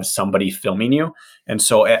to have somebody filming you. And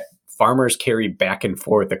so at farmers carry back and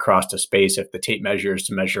forth across the space, if the tape measures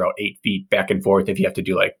to measure out 8 feet back and forth, if you have to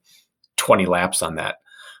do like 20 laps on that.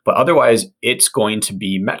 But otherwise, it's going to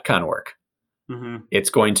be Metcon work. It's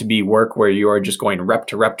going to be work where you are just going rep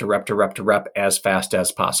to rep to rep to rep to rep as fast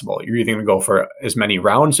as possible. You're either going to go for as many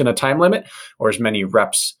rounds in a time limit or as many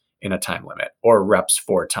reps in a time limit, or reps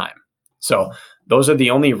for time. So those are the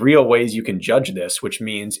only real ways you can judge this, which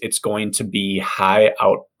means it's going to be high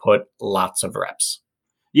output, lots of reps.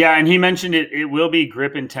 Yeah, and he mentioned it will be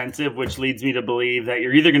grip intensive, which leads me to believe that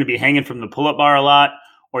you're either going to be hanging from the pull-up bar a lot,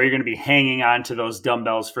 or you're going to be hanging on to those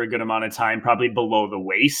dumbbells for a good amount of time, probably below the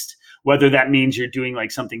waist. Whether that means you're doing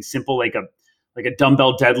like something simple like a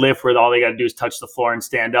dumbbell deadlift where all they got to do is touch the floor and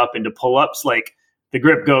stand up, into pull-ups, like the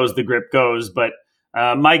grip goes. But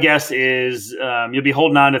my guess is you'll be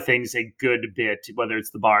holding on to things a good bit, whether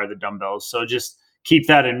it's the bar or the dumbbells. So just keep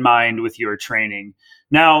that in mind with your training.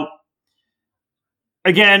 Now,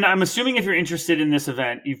 again, I'm assuming if you're interested in this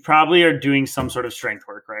event, you probably are doing some sort of strength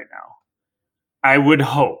work right now. I would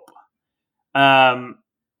hope.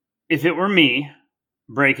 If it were me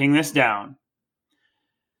breaking this down,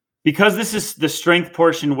 because this is the strength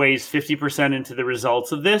portion weighs 50% into the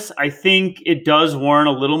results of this, I think it does warrant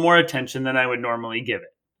a little more attention than I would normally give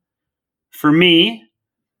it. For me,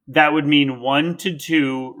 that would mean 1 to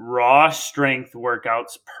 2 raw strength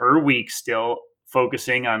workouts per week, still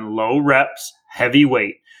focusing on low reps, heavy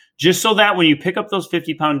weight, just so that when you pick up those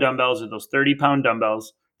 50-pound dumbbells or those 30-pound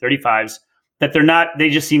dumbbells, 35s, that they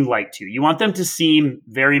just seem light to you. You want them to seem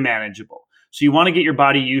very manageable. So you want to get your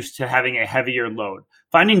body used to having a heavier load.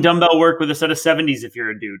 Finding dumbbell work with a set of 70s if you're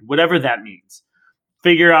a dude, whatever that means.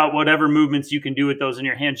 Figure out whatever movements you can do with those in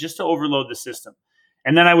your hands just to overload the system.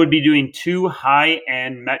 And then I would be doing 2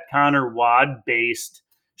 high-end Metcon or WOD-based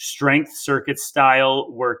strength circuit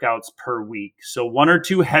style workouts per week. So 1 or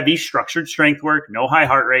 2 heavy structured strength work, no high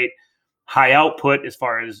heart rate, high output as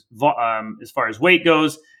far as weight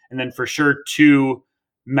goes, and then for sure 2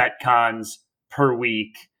 Metcons per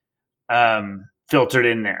week filtered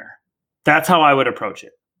in there. That's how I would approach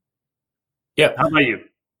it. Yeah. How about you?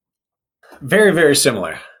 Very, very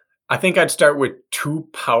similar. I think I'd start with 2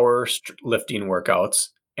 power lifting workouts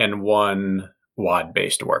and 1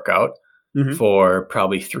 WOD-based workout for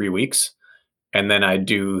probably 3 weeks. And then I'd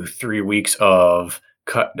do 3 weeks of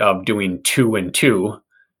doing 2 and 2.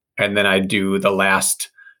 And then I'd do the last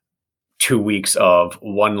 2 weeks of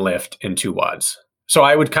 1 lift and 2 WODs. So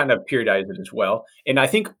I would kind of periodize it as well. And I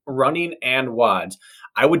think running and WODs,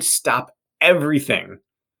 I would stop everything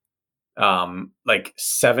like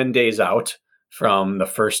 7 days out from the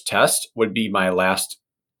first test would be my last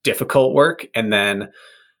difficult work. And then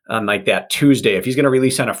on like that Tuesday, if he's going to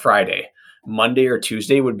release on a Friday, Monday or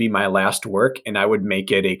Tuesday would be my last work. And I would make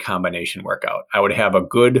it a combination workout. I would have a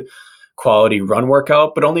good quality run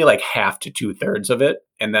workout, but only like half to 2/3 of it.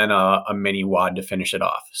 And then a mini WOD to finish it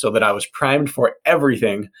off so that I was primed for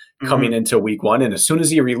everything coming into week 1. And as soon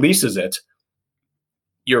as he releases it,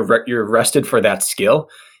 you're rested for that skill.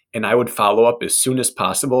 And I would follow up as soon as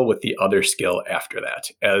possible with the other skill after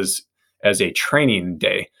that as a training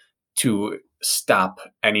day to stop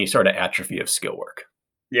any sort of atrophy of skill work.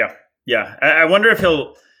 Yeah. Yeah. I wonder if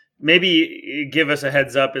he'll maybe give us a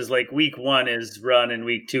heads up as like week 1 is run and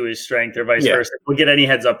week 2 is strength or vice versa. We'll get any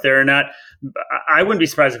heads up there or not. I wouldn't be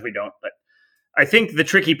surprised if we don't, but I think the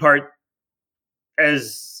tricky part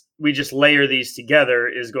as we just layer these together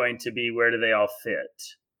is going to be where do they all fit?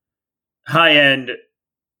 High end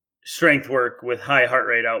strength work with high heart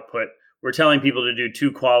rate output. We're telling people to do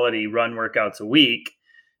 2 quality run workouts a week.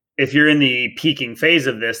 If you're in the peaking phase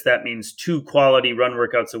of this, that means 2 quality run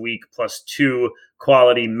workouts a week plus 2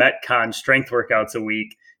 quality Metcon strength workouts a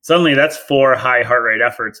week. Suddenly that's 4 high heart rate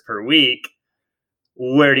efforts per week.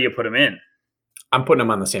 Where do you put them in? I'm putting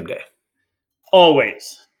them on the same day.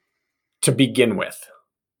 Always. To begin with.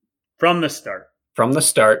 From the start. From the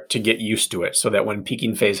start to get used to it so that when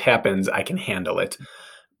peaking phase happens, I can handle it.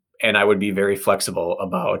 And I would be very flexible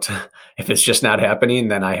about if it's just not happening,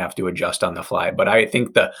 then I have to adjust on the fly. But I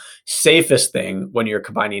think the safest thing when you're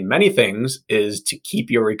combining many things is to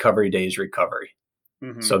keep your recovery days recovery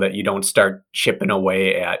so that you don't start chipping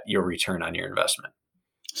away at your return on your investment.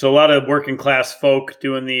 So a lot of working class folk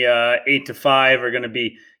doing the 8 to 5 are going to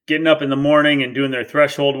be getting up in the morning and doing their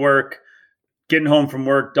threshold work, getting home from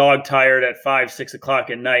work, dog tired at 5, 6 o'clock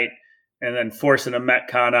at night, and then forcing a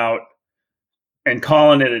Metcon out and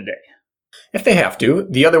calling it a day. If they have to.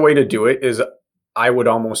 The other way to do it is I would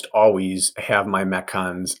almost always have my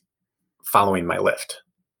Metcons following my lift.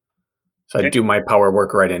 So I do my power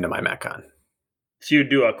work right into my Metcon. So you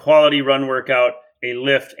do a quality run workout, a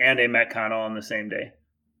lift, and a Metcon all on the same day?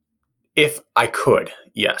 If I could,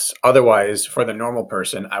 yes. Otherwise, for the normal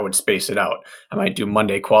person, I would space it out. I might do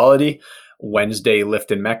Monday quality, Wednesday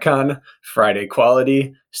lift and Metcon, Friday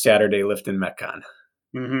quality, Saturday lift and Metcon.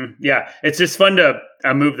 Yeah, it's just fun to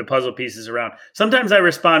move the puzzle pieces around. Sometimes I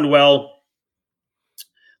respond well.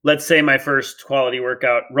 Let's say my first quality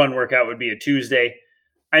run workout would be a Tuesday.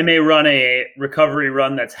 I may run a recovery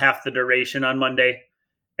run that's half the duration on Monday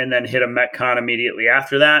and then hit a Metcon immediately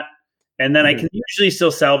after that. And then I can usually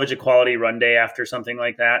still salvage a quality run day after something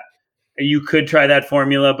like that. You could try that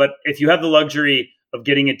formula, but if you have the luxury of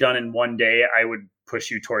getting it done in one day, I would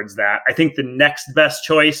push you towards that. I think the next best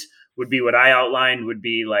choice would be what I outlined, would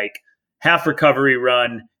be like half recovery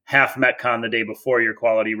run, half Metcon the day before your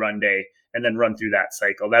quality run day, and then run through that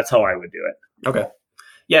cycle. That's how I would do it. Okay.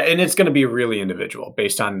 Yeah, and it's going to be really individual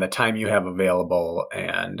based on the time you have available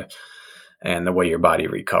and the way your body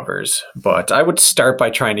recovers. But I would start by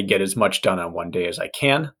trying to get as much done on one day as I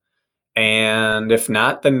can. And if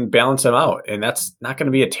not, then balance them out. And that's not going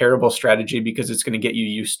to be a terrible strategy because it's going to get you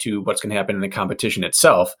used to what's going to happen in the competition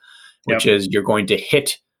itself, which is you're going to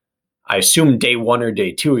hit, I assume day 1 or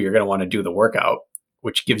day 2, you're going to want to do the workout.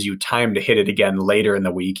 which gives you time to hit it again later in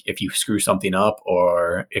the week if you screw something up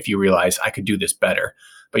or if you realize I could do this better.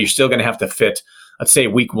 But you're still going to have to fit, let's say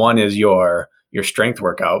week 1 is your strength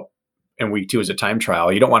workout and week 2 is a time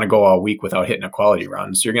trial. You don't want to go all week without hitting a quality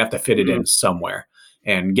run. So you're going to have to fit it in somewhere.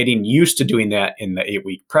 And getting used to doing that in the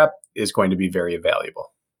 8-week prep is going to be very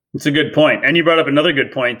valuable. It's a good point. And you brought up another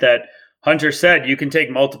good point that Hunter said, you can take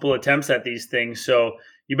multiple attempts at these things. So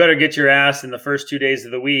you better get your ass in the first 2 days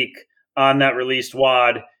of the week on that released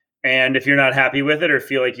WOD. And if you're not happy with it or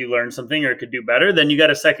feel like you learned something or could do better, then you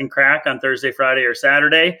got a second crack on Thursday, Friday, or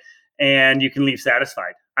Saturday, and you can leave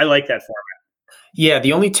satisfied. I like that format. Yeah,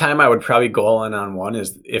 the only time I would probably go all in on one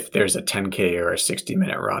is if there's a 10K or a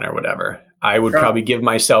 60-minute run or whatever. I would probably give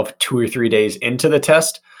myself 2 or 3 days into the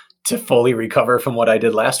test to fully recover from what I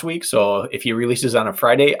did last week. So if he releases on a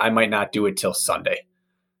Friday, I might not do it till Sunday.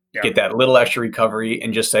 Yeah. Get that little extra recovery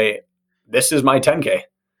and just say, this is my 10K.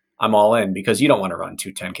 I'm all in, because you don't want to run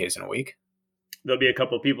 2 10Ks in a week. There'll be a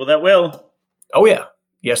couple of people that will. Oh, yeah.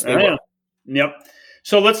 Yes, they will. Yep.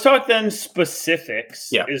 So let's talk then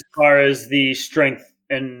specifics as far as the strength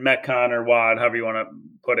and Metcon or WOD, however you want to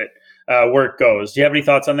put it, work goes. Do you have any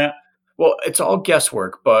thoughts on that? Well, it's all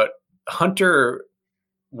guesswork, but Hunter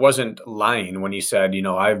wasn't lying when he said,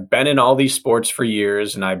 I've been in all these sports for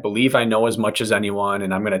years and I believe I know as much as anyone,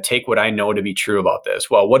 and I'm going to take what I know to be true about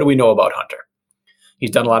this. Well, what do we know about Hunter?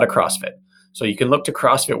 He's done a lot of CrossFit. So you can look to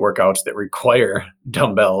CrossFit workouts that require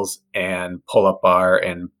dumbbells and pull-up bar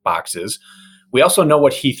and boxes. We also know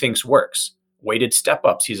what he thinks works. Weighted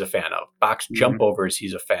step-ups he's a fan of. Box jump overs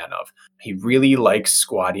he's a fan of. He really likes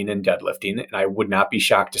squatting and deadlifting, and I would not be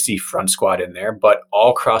shocked to see front squat in there, but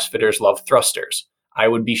all CrossFitters love thrusters. I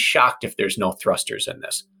would be shocked if there's no thrusters in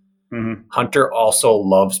this. Hunter also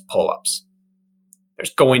loves pull-ups.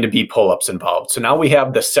 There's going to be pull-ups involved. So now we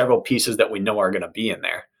have the several pieces that we know are going to be in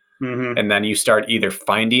there. And then you start either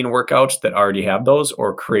finding workouts that already have those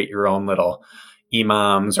or create your own little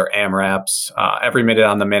EMOMs or AMRAPs, every minute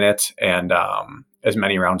on the minute, and as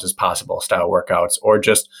many rounds as possible style workouts, or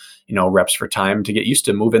just, reps for time to get used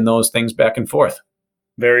to moving those things back and forth.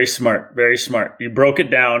 Very smart. Very smart. You broke it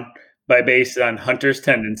down based on Hunter's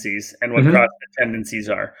tendencies and what CrossFit tendencies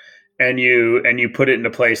are. And you put it into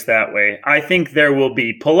place that way. I think there will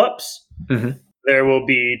be pull-ups. There will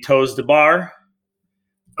be toes to bar.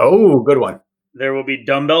 Oh, good one. There will be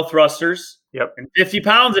dumbbell thrusters. Yep. And 50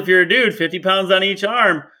 pounds if you're a dude, 50 pounds on each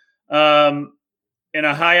arm. In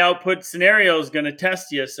a high output scenario is going to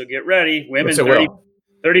test you, so get ready. Women,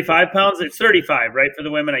 35 pounds. It's 35, right, for the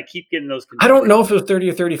women. I keep getting those. I don't know if it was 30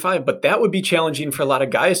 or 35, but that would be challenging for a lot of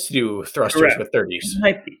guys to do thrusters with 30s. It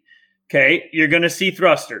might be. Okay, you're going to see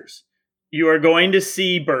thrusters. You are going to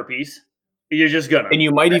see burpees. You're just going to. And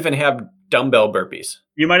you might even have dumbbell burpees.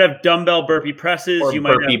 You might have dumbbell burpee presses. Or you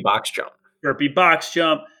might burpee have box jump. Burpee box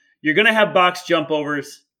jump. You're going to have box jump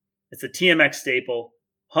overs. It's a TMX staple.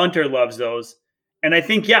 Hunter loves those. And I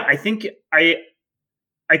think I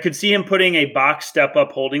could see him putting a box step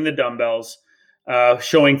up, holding the dumbbells,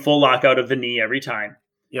 showing full lockout of the knee every time.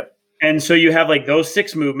 Yep. And so you have like those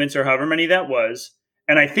 6 movements or however many that was.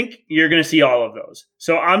 And I think you're going to see all of those.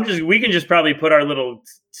 So we can just probably put our little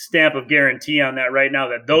stamp of guarantee on that right now,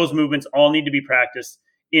 that those movements all need to be practiced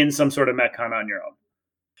in some sort of Metcon on your own.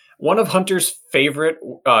 One of Hunter's favorite,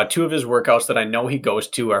 2 of his workouts that I know he goes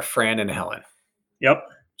to are Fran and Helen. Yep.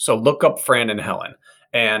 So look up Fran and Helen.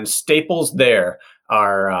 And staples there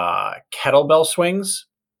are kettlebell swings,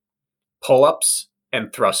 pull-ups,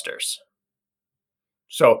 and thrusters.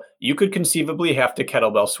 So you could conceivably have to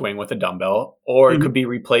kettlebell swing with a dumbbell, or it could be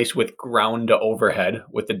replaced with ground to overhead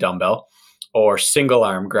with the dumbbell, or single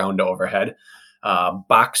arm ground to overhead.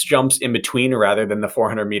 Box jumps in between rather than the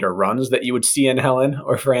 400-meter runs that you would see in Helen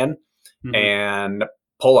or Fran, and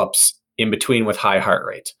pull-ups in between with high heart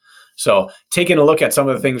rate. So taking a look at some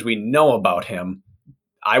of the things we know about him,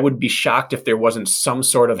 I would be shocked if there wasn't some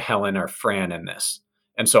sort of Helen or Fran in this.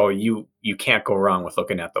 And so you can't go wrong with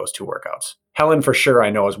looking at those 2 workouts. Helen, for sure, I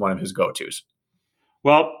know is one of his go-tos.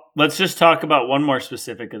 Well, let's just talk about one more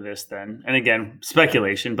specific of this then. And again,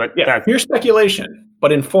 speculation, but pure speculation,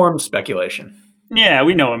 but informed speculation. Yeah,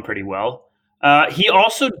 we know him pretty well. He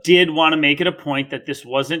also did want to make it a point that this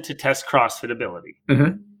wasn't to test CrossFit ability.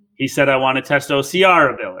 He said, I want to test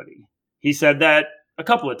OCR ability. He said that a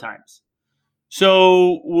couple of times.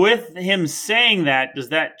 So with him saying that, does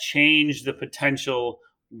that change the potential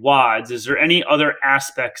WODs? Is there any other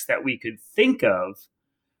aspects that we could think of?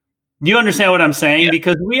 Do you understand what I'm saying? Yeah.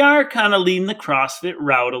 Because we are kind of leading the CrossFit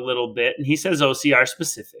route a little bit. And he says OCR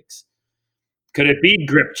specifics. Could it be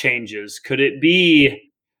grip changes? Could it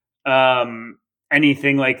be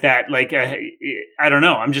anything like that. Like, I don't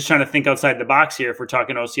know. I'm just trying to think outside the box here if we're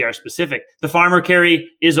talking OCR specific. The farmer carry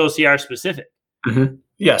is OCR specific. Mm-hmm.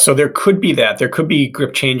 Yeah, so there could be that. There could be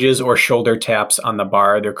grip changes or shoulder taps on the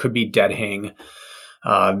bar. There could be dead hang.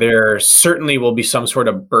 There certainly will be some sort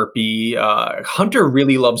of burpee. Hunter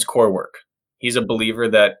really loves core work. He's a believer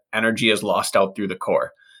that energy is lost out through the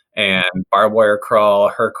core. And barbed wire crawl,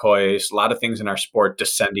 herc hoist, a lot of things in our sport,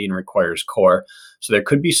 descending requires core. So there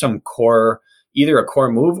could be some core, either a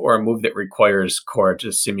core move or a move that requires core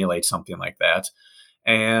to simulate something like that.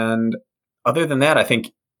 And other than that, I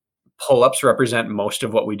think pull-ups represent most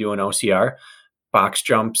of what we do in OCR. Box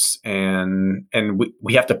jumps, and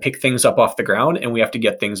we have to pick things up off the ground, and we have to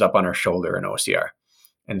get things up on our shoulder in OCR.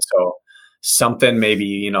 And so something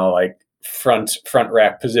maybe, like front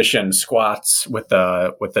rack position squats with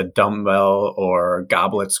the dumbbell or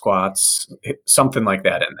goblet squats, something like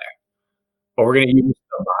that in there. But we're going to use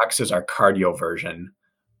the box as our cardio version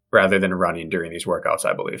rather than running during these workouts,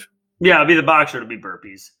 I believe. Yeah, it'll be the box or it'll be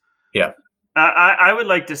burpees. Yeah. I would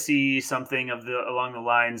like to see something along the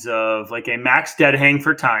lines of like a max dead hang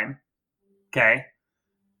for time. Okay.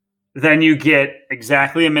 Then you get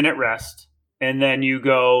exactly a minute rest. And then you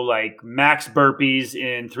go like max burpees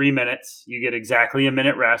in 3 minutes. You get exactly a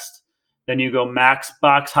minute rest. Then you go max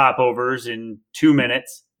box hopovers in 2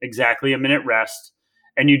 minutes, exactly a minute rest.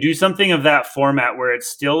 And you do something of that format where it's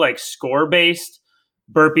still like score based.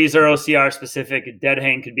 Burpees are OCR specific. Dead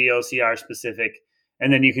hang could be OCR specific.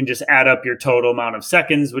 And then you can just add up your total amount of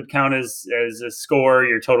seconds would count as a score,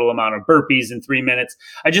 your total amount of burpees in 3 minutes.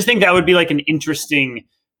 I just think that would be like an interesting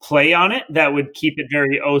play on it that would keep it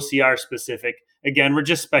very OCR specific. Again, we're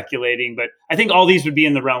just speculating, but I think all these would be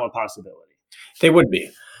in the realm of possibility. They would be.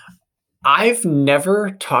 I've never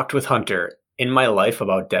talked with Hunter in my life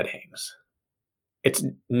about dead hangs. It's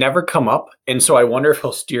never come up, and so I wonder if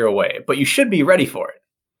he'll steer away. But you should be ready for it.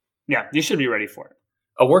 Yeah, you should be ready for it.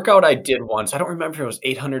 A workout I did once, I don't remember if it was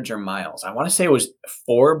 800s or miles. I want to say it was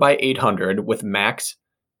 4 by 800 with max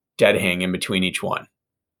dead hang in between each one.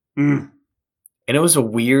 Mm. And it was a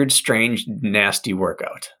weird, strange, nasty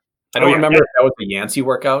workout. I don't remember if that was a Yancey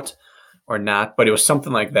workout or not, but it was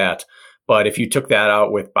something like that. But if you took that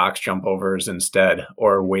out with box jump overs instead,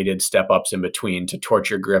 or weighted step ups in between to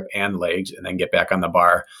torture grip and legs and then get back on the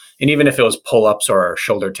bar, and even if it was pull ups or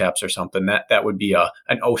shoulder taps or something, that would be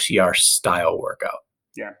an OCR style workout.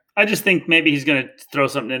 Yeah. I just think maybe he's going to throw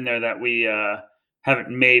something in there that we haven't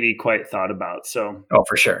maybe quite thought about. So,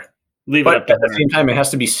 for sure. Leave it up to at the same time, it has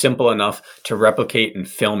to be simple enough to replicate and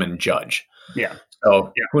film and judge. Yeah.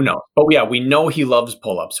 So who knows? But yeah, we know he loves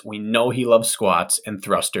pull-ups. We know he loves squats and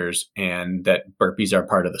thrusters, and that burpees are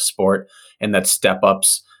part of the sport, and that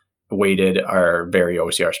step-ups weighted are very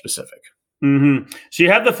OCR specific. Mm-hmm. So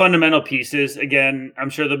you have the fundamental pieces. Again, I'm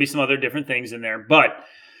sure there'll be some other different things in there, but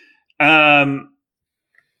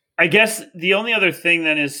I guess the only other thing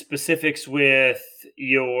then is specifics with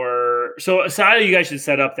so how you guys should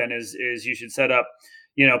set up then is you should set up,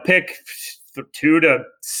 pick 2 to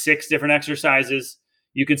 6 different exercises.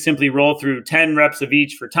 You could simply roll through 10 reps of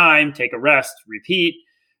each for time, take a rest, repeat.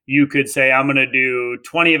 You could say, I'm going to do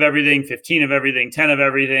 20 of everything, 15 of everything, 10 of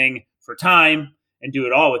everything for time, and do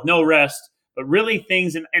it all with no rest. But really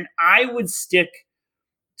things, and I would stick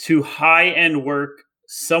to high-end work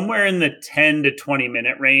somewhere in the 10 to 20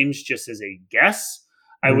 minute range, just as a guess.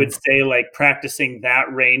 I would say like practicing that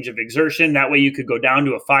range of exertion. That way you could go down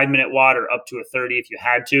to a 5-minute WOD or up to a 30 if you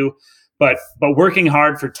had to. But working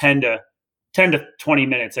hard for 10 to 20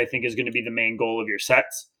 minutes, I think, is going to be the main goal of your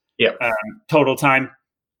sets. Yeah. Total time.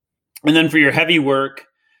 And then for your heavy work,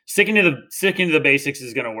 sticking to the basics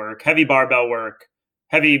is going to work. Heavy barbell work,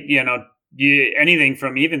 heavy, anything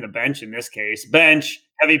from even the bench in this case, bench,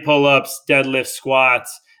 heavy pull-ups, deadlifts,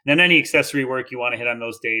 squats, and then any accessory work you want to hit on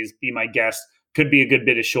those days, be my guest. Could be a good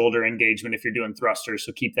bit of shoulder engagement if you're doing thrusters,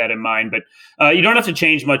 so keep that in mind. But you don't have to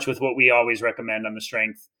change much with what we always recommend on the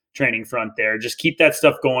strength training front there. Just keep that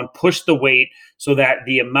stuff going, push the weight so that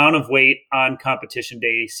the amount of weight on competition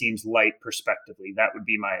day seems light prospectively. That would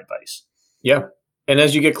be my advice. Yeah. And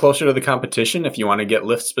as you get closer to the competition, if you want to get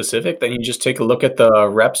lift specific, then you just take a look at the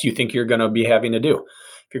reps you think you're going to be having to do.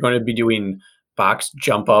 If you're going to be doing box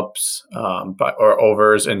jump ups or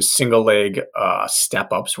overs and single leg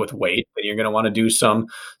step ups with weight, then you're going to want to do some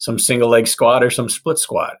single leg squat or some split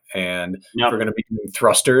squat. And if we're going to be doing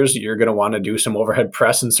thrusters, you're going to want to do some overhead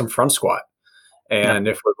press and some front squat. And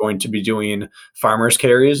if we're going to be doing farmers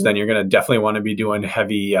carries, then you're going to definitely want to be doing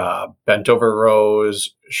heavy bent over rows,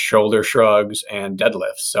 shoulder shrugs, and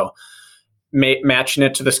deadlifts. So matching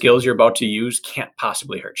it to the skills you're about to use can't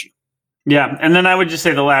possibly hurt you. Yeah. And then I would just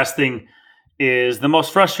say the last thing is the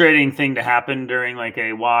most frustrating thing to happen during like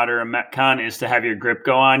a WOD or a Metcon is to have your grip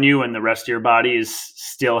go on you and the rest of your body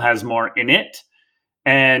still has more in it.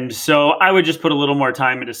 And so I would just put a little more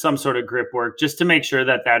time into some sort of grip work just to make sure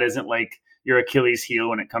that isn't like your Achilles heel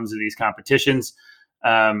when it comes to these competitions.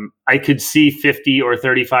 I could see 50 or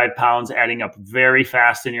 35 pounds adding up very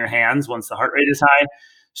fast in your hands once the heart rate is high.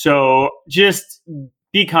 So just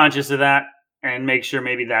be conscious of that and make sure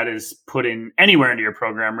maybe that is put in anywhere into your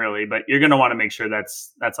program, really. But you're going to want to make sure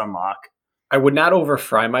that's on lock. I would not over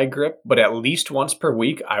fry my grip, but at least once per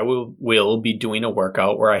week, I will be doing a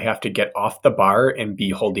workout where I have to get off the bar and be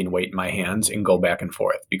holding weight in my hands and go back and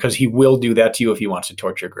forth, because he will do that to you if he wants to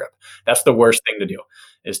torture your grip. That's the worst thing to do,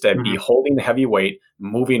 is to be holding the heavy weight,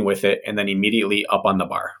 moving with it, and then immediately up on the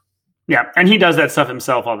bar. Yeah, and he does that stuff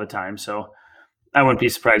himself all the time, so I wouldn't be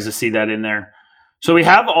surprised to see that in there. So we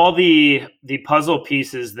have all the puzzle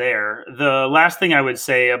pieces there. The last thing I would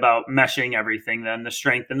say about meshing everything, then the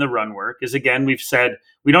strength and the run work, is, again, we've said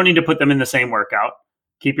we don't need to put them in the same workout.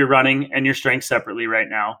 Keep your running and your strength separately right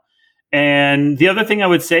now. And the other thing I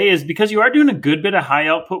would say is, because you are doing a good bit of high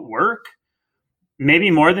output work,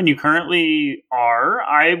 maybe more than you currently are,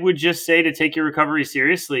 I would just say to take your recovery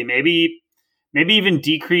seriously. Maybe even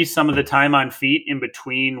decrease some of the time on feet in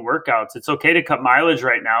between workouts. It's okay to cut mileage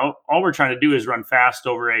right now. All we're trying to do is run fast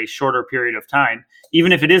over a shorter period of time.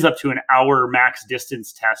 Even if it is up to an hour max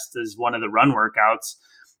distance test as one of the run workouts,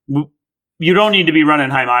 you don't need to be running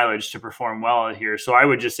high mileage to perform well here. So I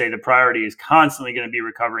would just say the priority is constantly going to be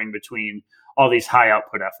recovering between all these high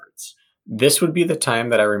output efforts. This would be the time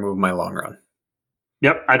that I remove my long run.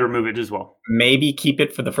 Yep, I'd remove it as well. Maybe keep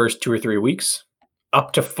it for the first 2 or 3 weeks.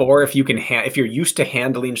 Up to 4 if you can. If you're used to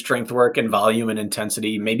handling strength work and volume and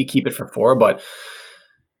intensity, maybe keep it for 4. But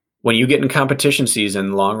when you get in competition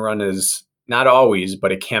season, long run is not always,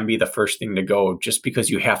 but it can be the first thing to go, just because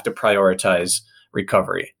you have to prioritize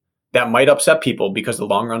recovery. That might upset people because the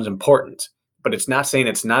long run is important, but it's not saying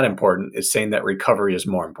it's not important. It's saying that recovery is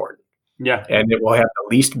more important. Yeah, and it will have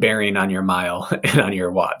the least bearing on your mile and on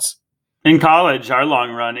your watts. In college, our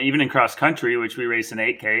long run, even in cross country, which we race in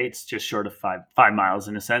 8K, it's just short of five miles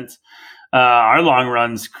in a sense. Our long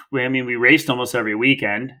runs, we raced almost every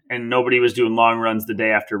weekend, and nobody was doing long runs the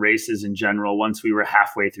day after races in general once we were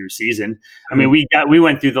halfway through season. I mean, we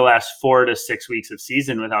went through the last 4 to 6 weeks of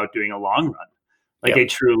season without doing a long run, a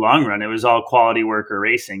true long run. It was all quality worker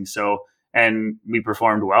racing. So, and we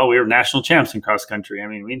performed well. We were national champs in cross country. I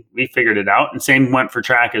mean, we figured it out, and same went for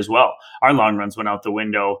track as well. Our long runs went out the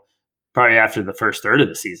window probably after the first third of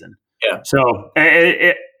the season. Yeah. So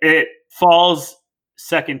it falls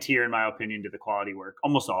second tier, in my opinion, to the quality work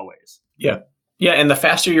almost always. Yeah. Yeah. And the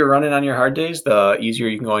faster you're running on your hard days, the easier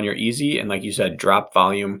you can go on your easy. And like you said, drop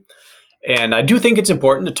volume. And I do think it's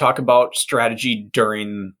important to talk about strategy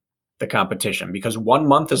during the competition, because 1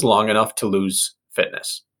 month is long enough to lose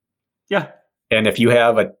fitness. Yeah. And if you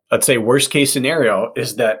have let's say worst case scenario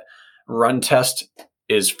is that run test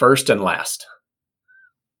is first and last.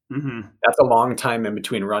 Mm-hmm. That's a long time in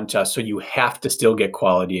between run tests. So you have to still get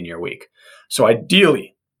quality in your week. So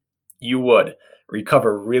ideally, you would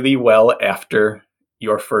recover really well after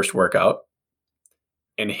your first workout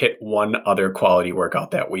and hit one other quality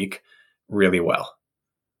workout that week really well.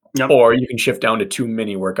 Yep. Or you can shift down to 2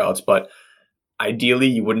 mini workouts, but ideally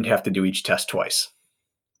you wouldn't have to do each test twice.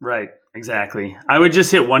 Right. Exactly. I would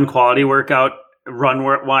just hit one quality workout run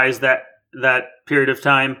wise that period of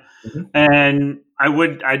time. Mm-hmm. And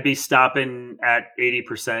I'd be stopping at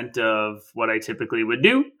 80% of what I typically would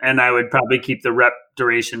do. And I would probably keep the rep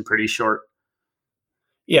duration pretty short.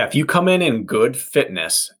 Yeah. If you come in good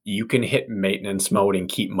fitness, you can hit maintenance mode and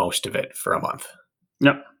keep most of it for a month.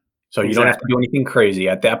 Yep. So you don't have to do anything crazy.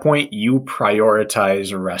 At that point, you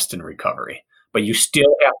prioritize rest and recovery, but you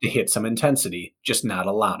still have to hit some intensity, just not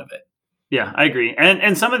a lot of it. Yeah, I agree.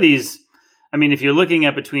 And some of these, I mean, if you're looking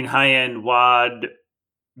at between high-end WOD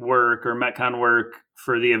work or Metcon work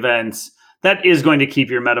for the events, that is going to keep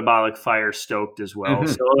your metabolic fire stoked as well. Mm-hmm.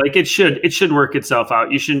 So it should work itself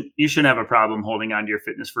out. You shouldn't have a problem holding on to your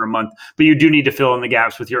fitness for a month, but you do need to fill in the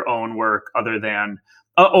gaps with your own work other than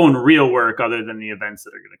real work other than the events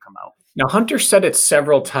that are going to come out. Now, Hunter said it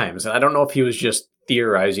several times, and I don't know if he was just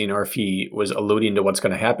theorizing or if he was alluding to what's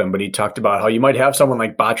going to happen, but he talked about how you might have someone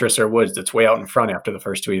like Botras or Woods that's way out in front after the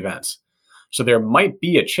first 2 events. So there might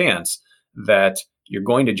be a chance that you're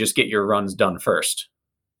going to just get your runs done first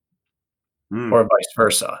or vice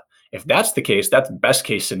versa. If that's the case, that's the best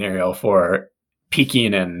case scenario for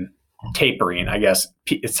peaking and tapering. I guess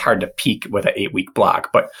it's hard to peak with an 8-week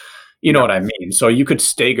block, but you know what I mean? So you could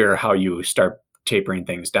stagger how you start tapering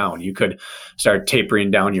things down. You could start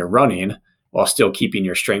tapering down your running while still keeping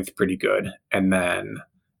your strength pretty good. And then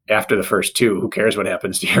after the first 2, who cares what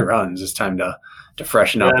happens to your runs? It's time to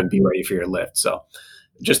freshen up and be ready for your lift. So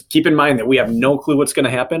just keep in mind that we have no clue what's going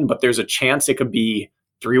to happen, but there's a chance it could be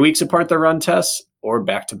 3 weeks apart, the run tests, or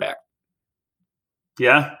back to back.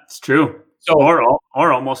 Yeah, it's true. So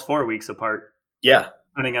or almost 4 weeks apart. Yeah.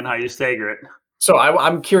 Depending on how you stagger it. So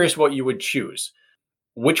I'm curious what you would choose.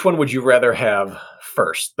 Which one would you rather have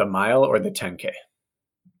first, the mile or the 10K?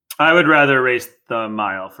 I would rather race the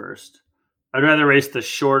mile first. I'd rather race the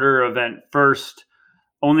shorter event first,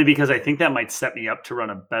 only because I think that might set me up to run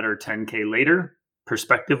a better 10K later,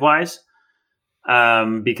 perspective-wise,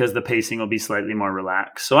 because the pacing will be slightly more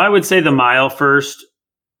relaxed. So I would say the mile first,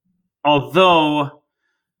 although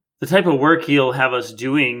the type of work he'll have us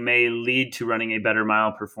doing may lead to running a better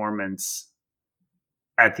mile performance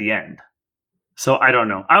at the end. So I don't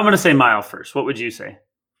know. I'm going to say mile first. What would you say?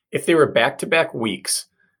 If they were back-to-back weeks,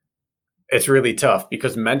 it's really tough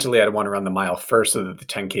because mentally I'd want to run the mile first so that the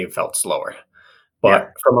 10K felt slower.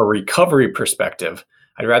 But from a recovery perspective,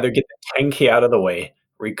 I'd rather get the 10K out of the way,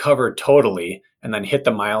 recover totally, and then hit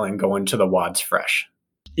the mile and go into the WODs fresh.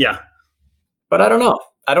 Yeah. But I don't know.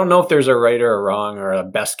 I don't know if there's a right or a wrong or a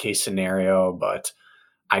best case scenario, but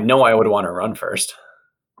I know I would want to run first.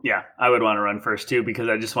 Yeah, I would want to run first too, because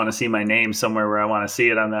I just want to see my name somewhere where I want to see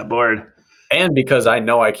it on that board. And because I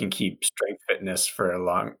know I can keep strength fitness for a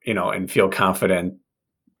long, and feel confident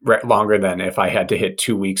longer than if I had to hit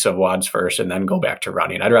 2 weeks of WODs first and then go back to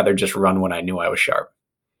running. I'd rather just run when I knew I was sharp.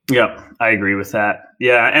 Yeah, I agree with that.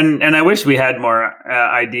 Yeah, and I wish we had more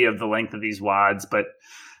idea of the length of these WODs, but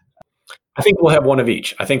I think we'll have one of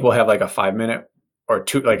each. I think we'll have like a 5 minute or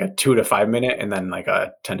like a 2 to 5 minute and then like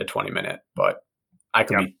a 10 to 20 minute, but I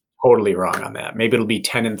could be totally wrong on that. Maybe it'll be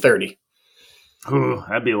 10 and 30. Ooh,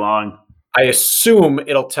 that'd be long. I assume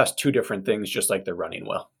it'll test 2 different things just like the running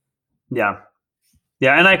will. Yeah.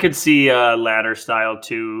 Yeah, and I could see ladder style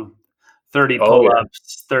too. 30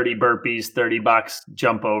 pull-ups, 30 burpees, 30 box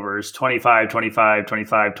jump overs, 25, 25,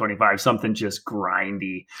 25, 25, something just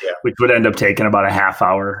grindy, which would end up taking about a half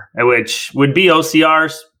hour, which would be OCR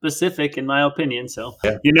specific in my opinion. So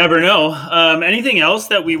you never know. Anything else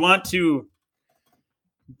that we want to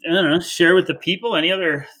share with the people? Any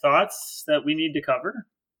other thoughts that we need to cover?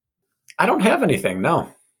 I don't have anything. No,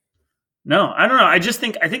 I don't know. I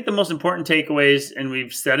think the most important takeaways, and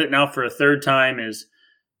we've said it now for a third time, is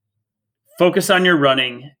focus on your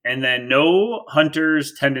running and then know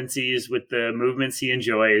Hunter's tendencies with the movements he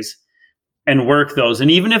enjoys and work those. And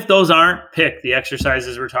even if those aren't picked, the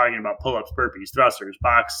exercises we're talking about, pull-ups, burpees, thrusters,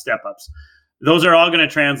 box, step-ups, those are all going to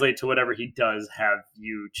translate to whatever he does have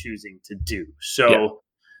you choosing to do. So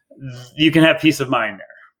you can have peace of mind there.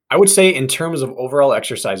 I would say in terms of overall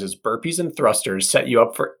exercises, burpees and thrusters set you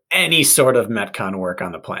up for any sort of Metcon work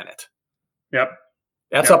on the planet. Yep.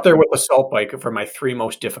 That's up there with the salt bike for my 3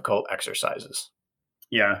 most difficult exercises.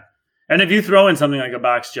 Yeah. And if you throw in something like a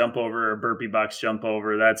box jump over or a burpee box jump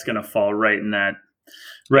over, that's going to fall right in that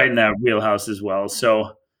wheelhouse as well.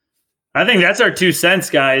 So I think that's our 2 cents,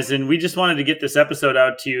 guys. And we just wanted to get this episode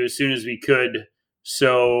out to you as soon as we could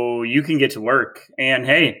so you can get to work. And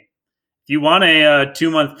hey, if you want a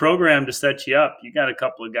 2-month program to set you up, you got a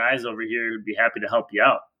couple of guys over here who'd be happy to help you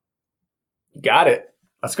out. Got it.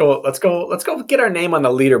 Let's go get our name on the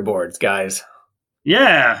leaderboards, guys.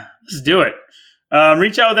 Yeah, let's do it.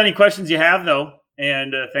 Reach out with any questions you have, though.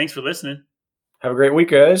 And thanks for listening. Have a great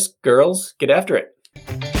week, guys. Girls, get after it.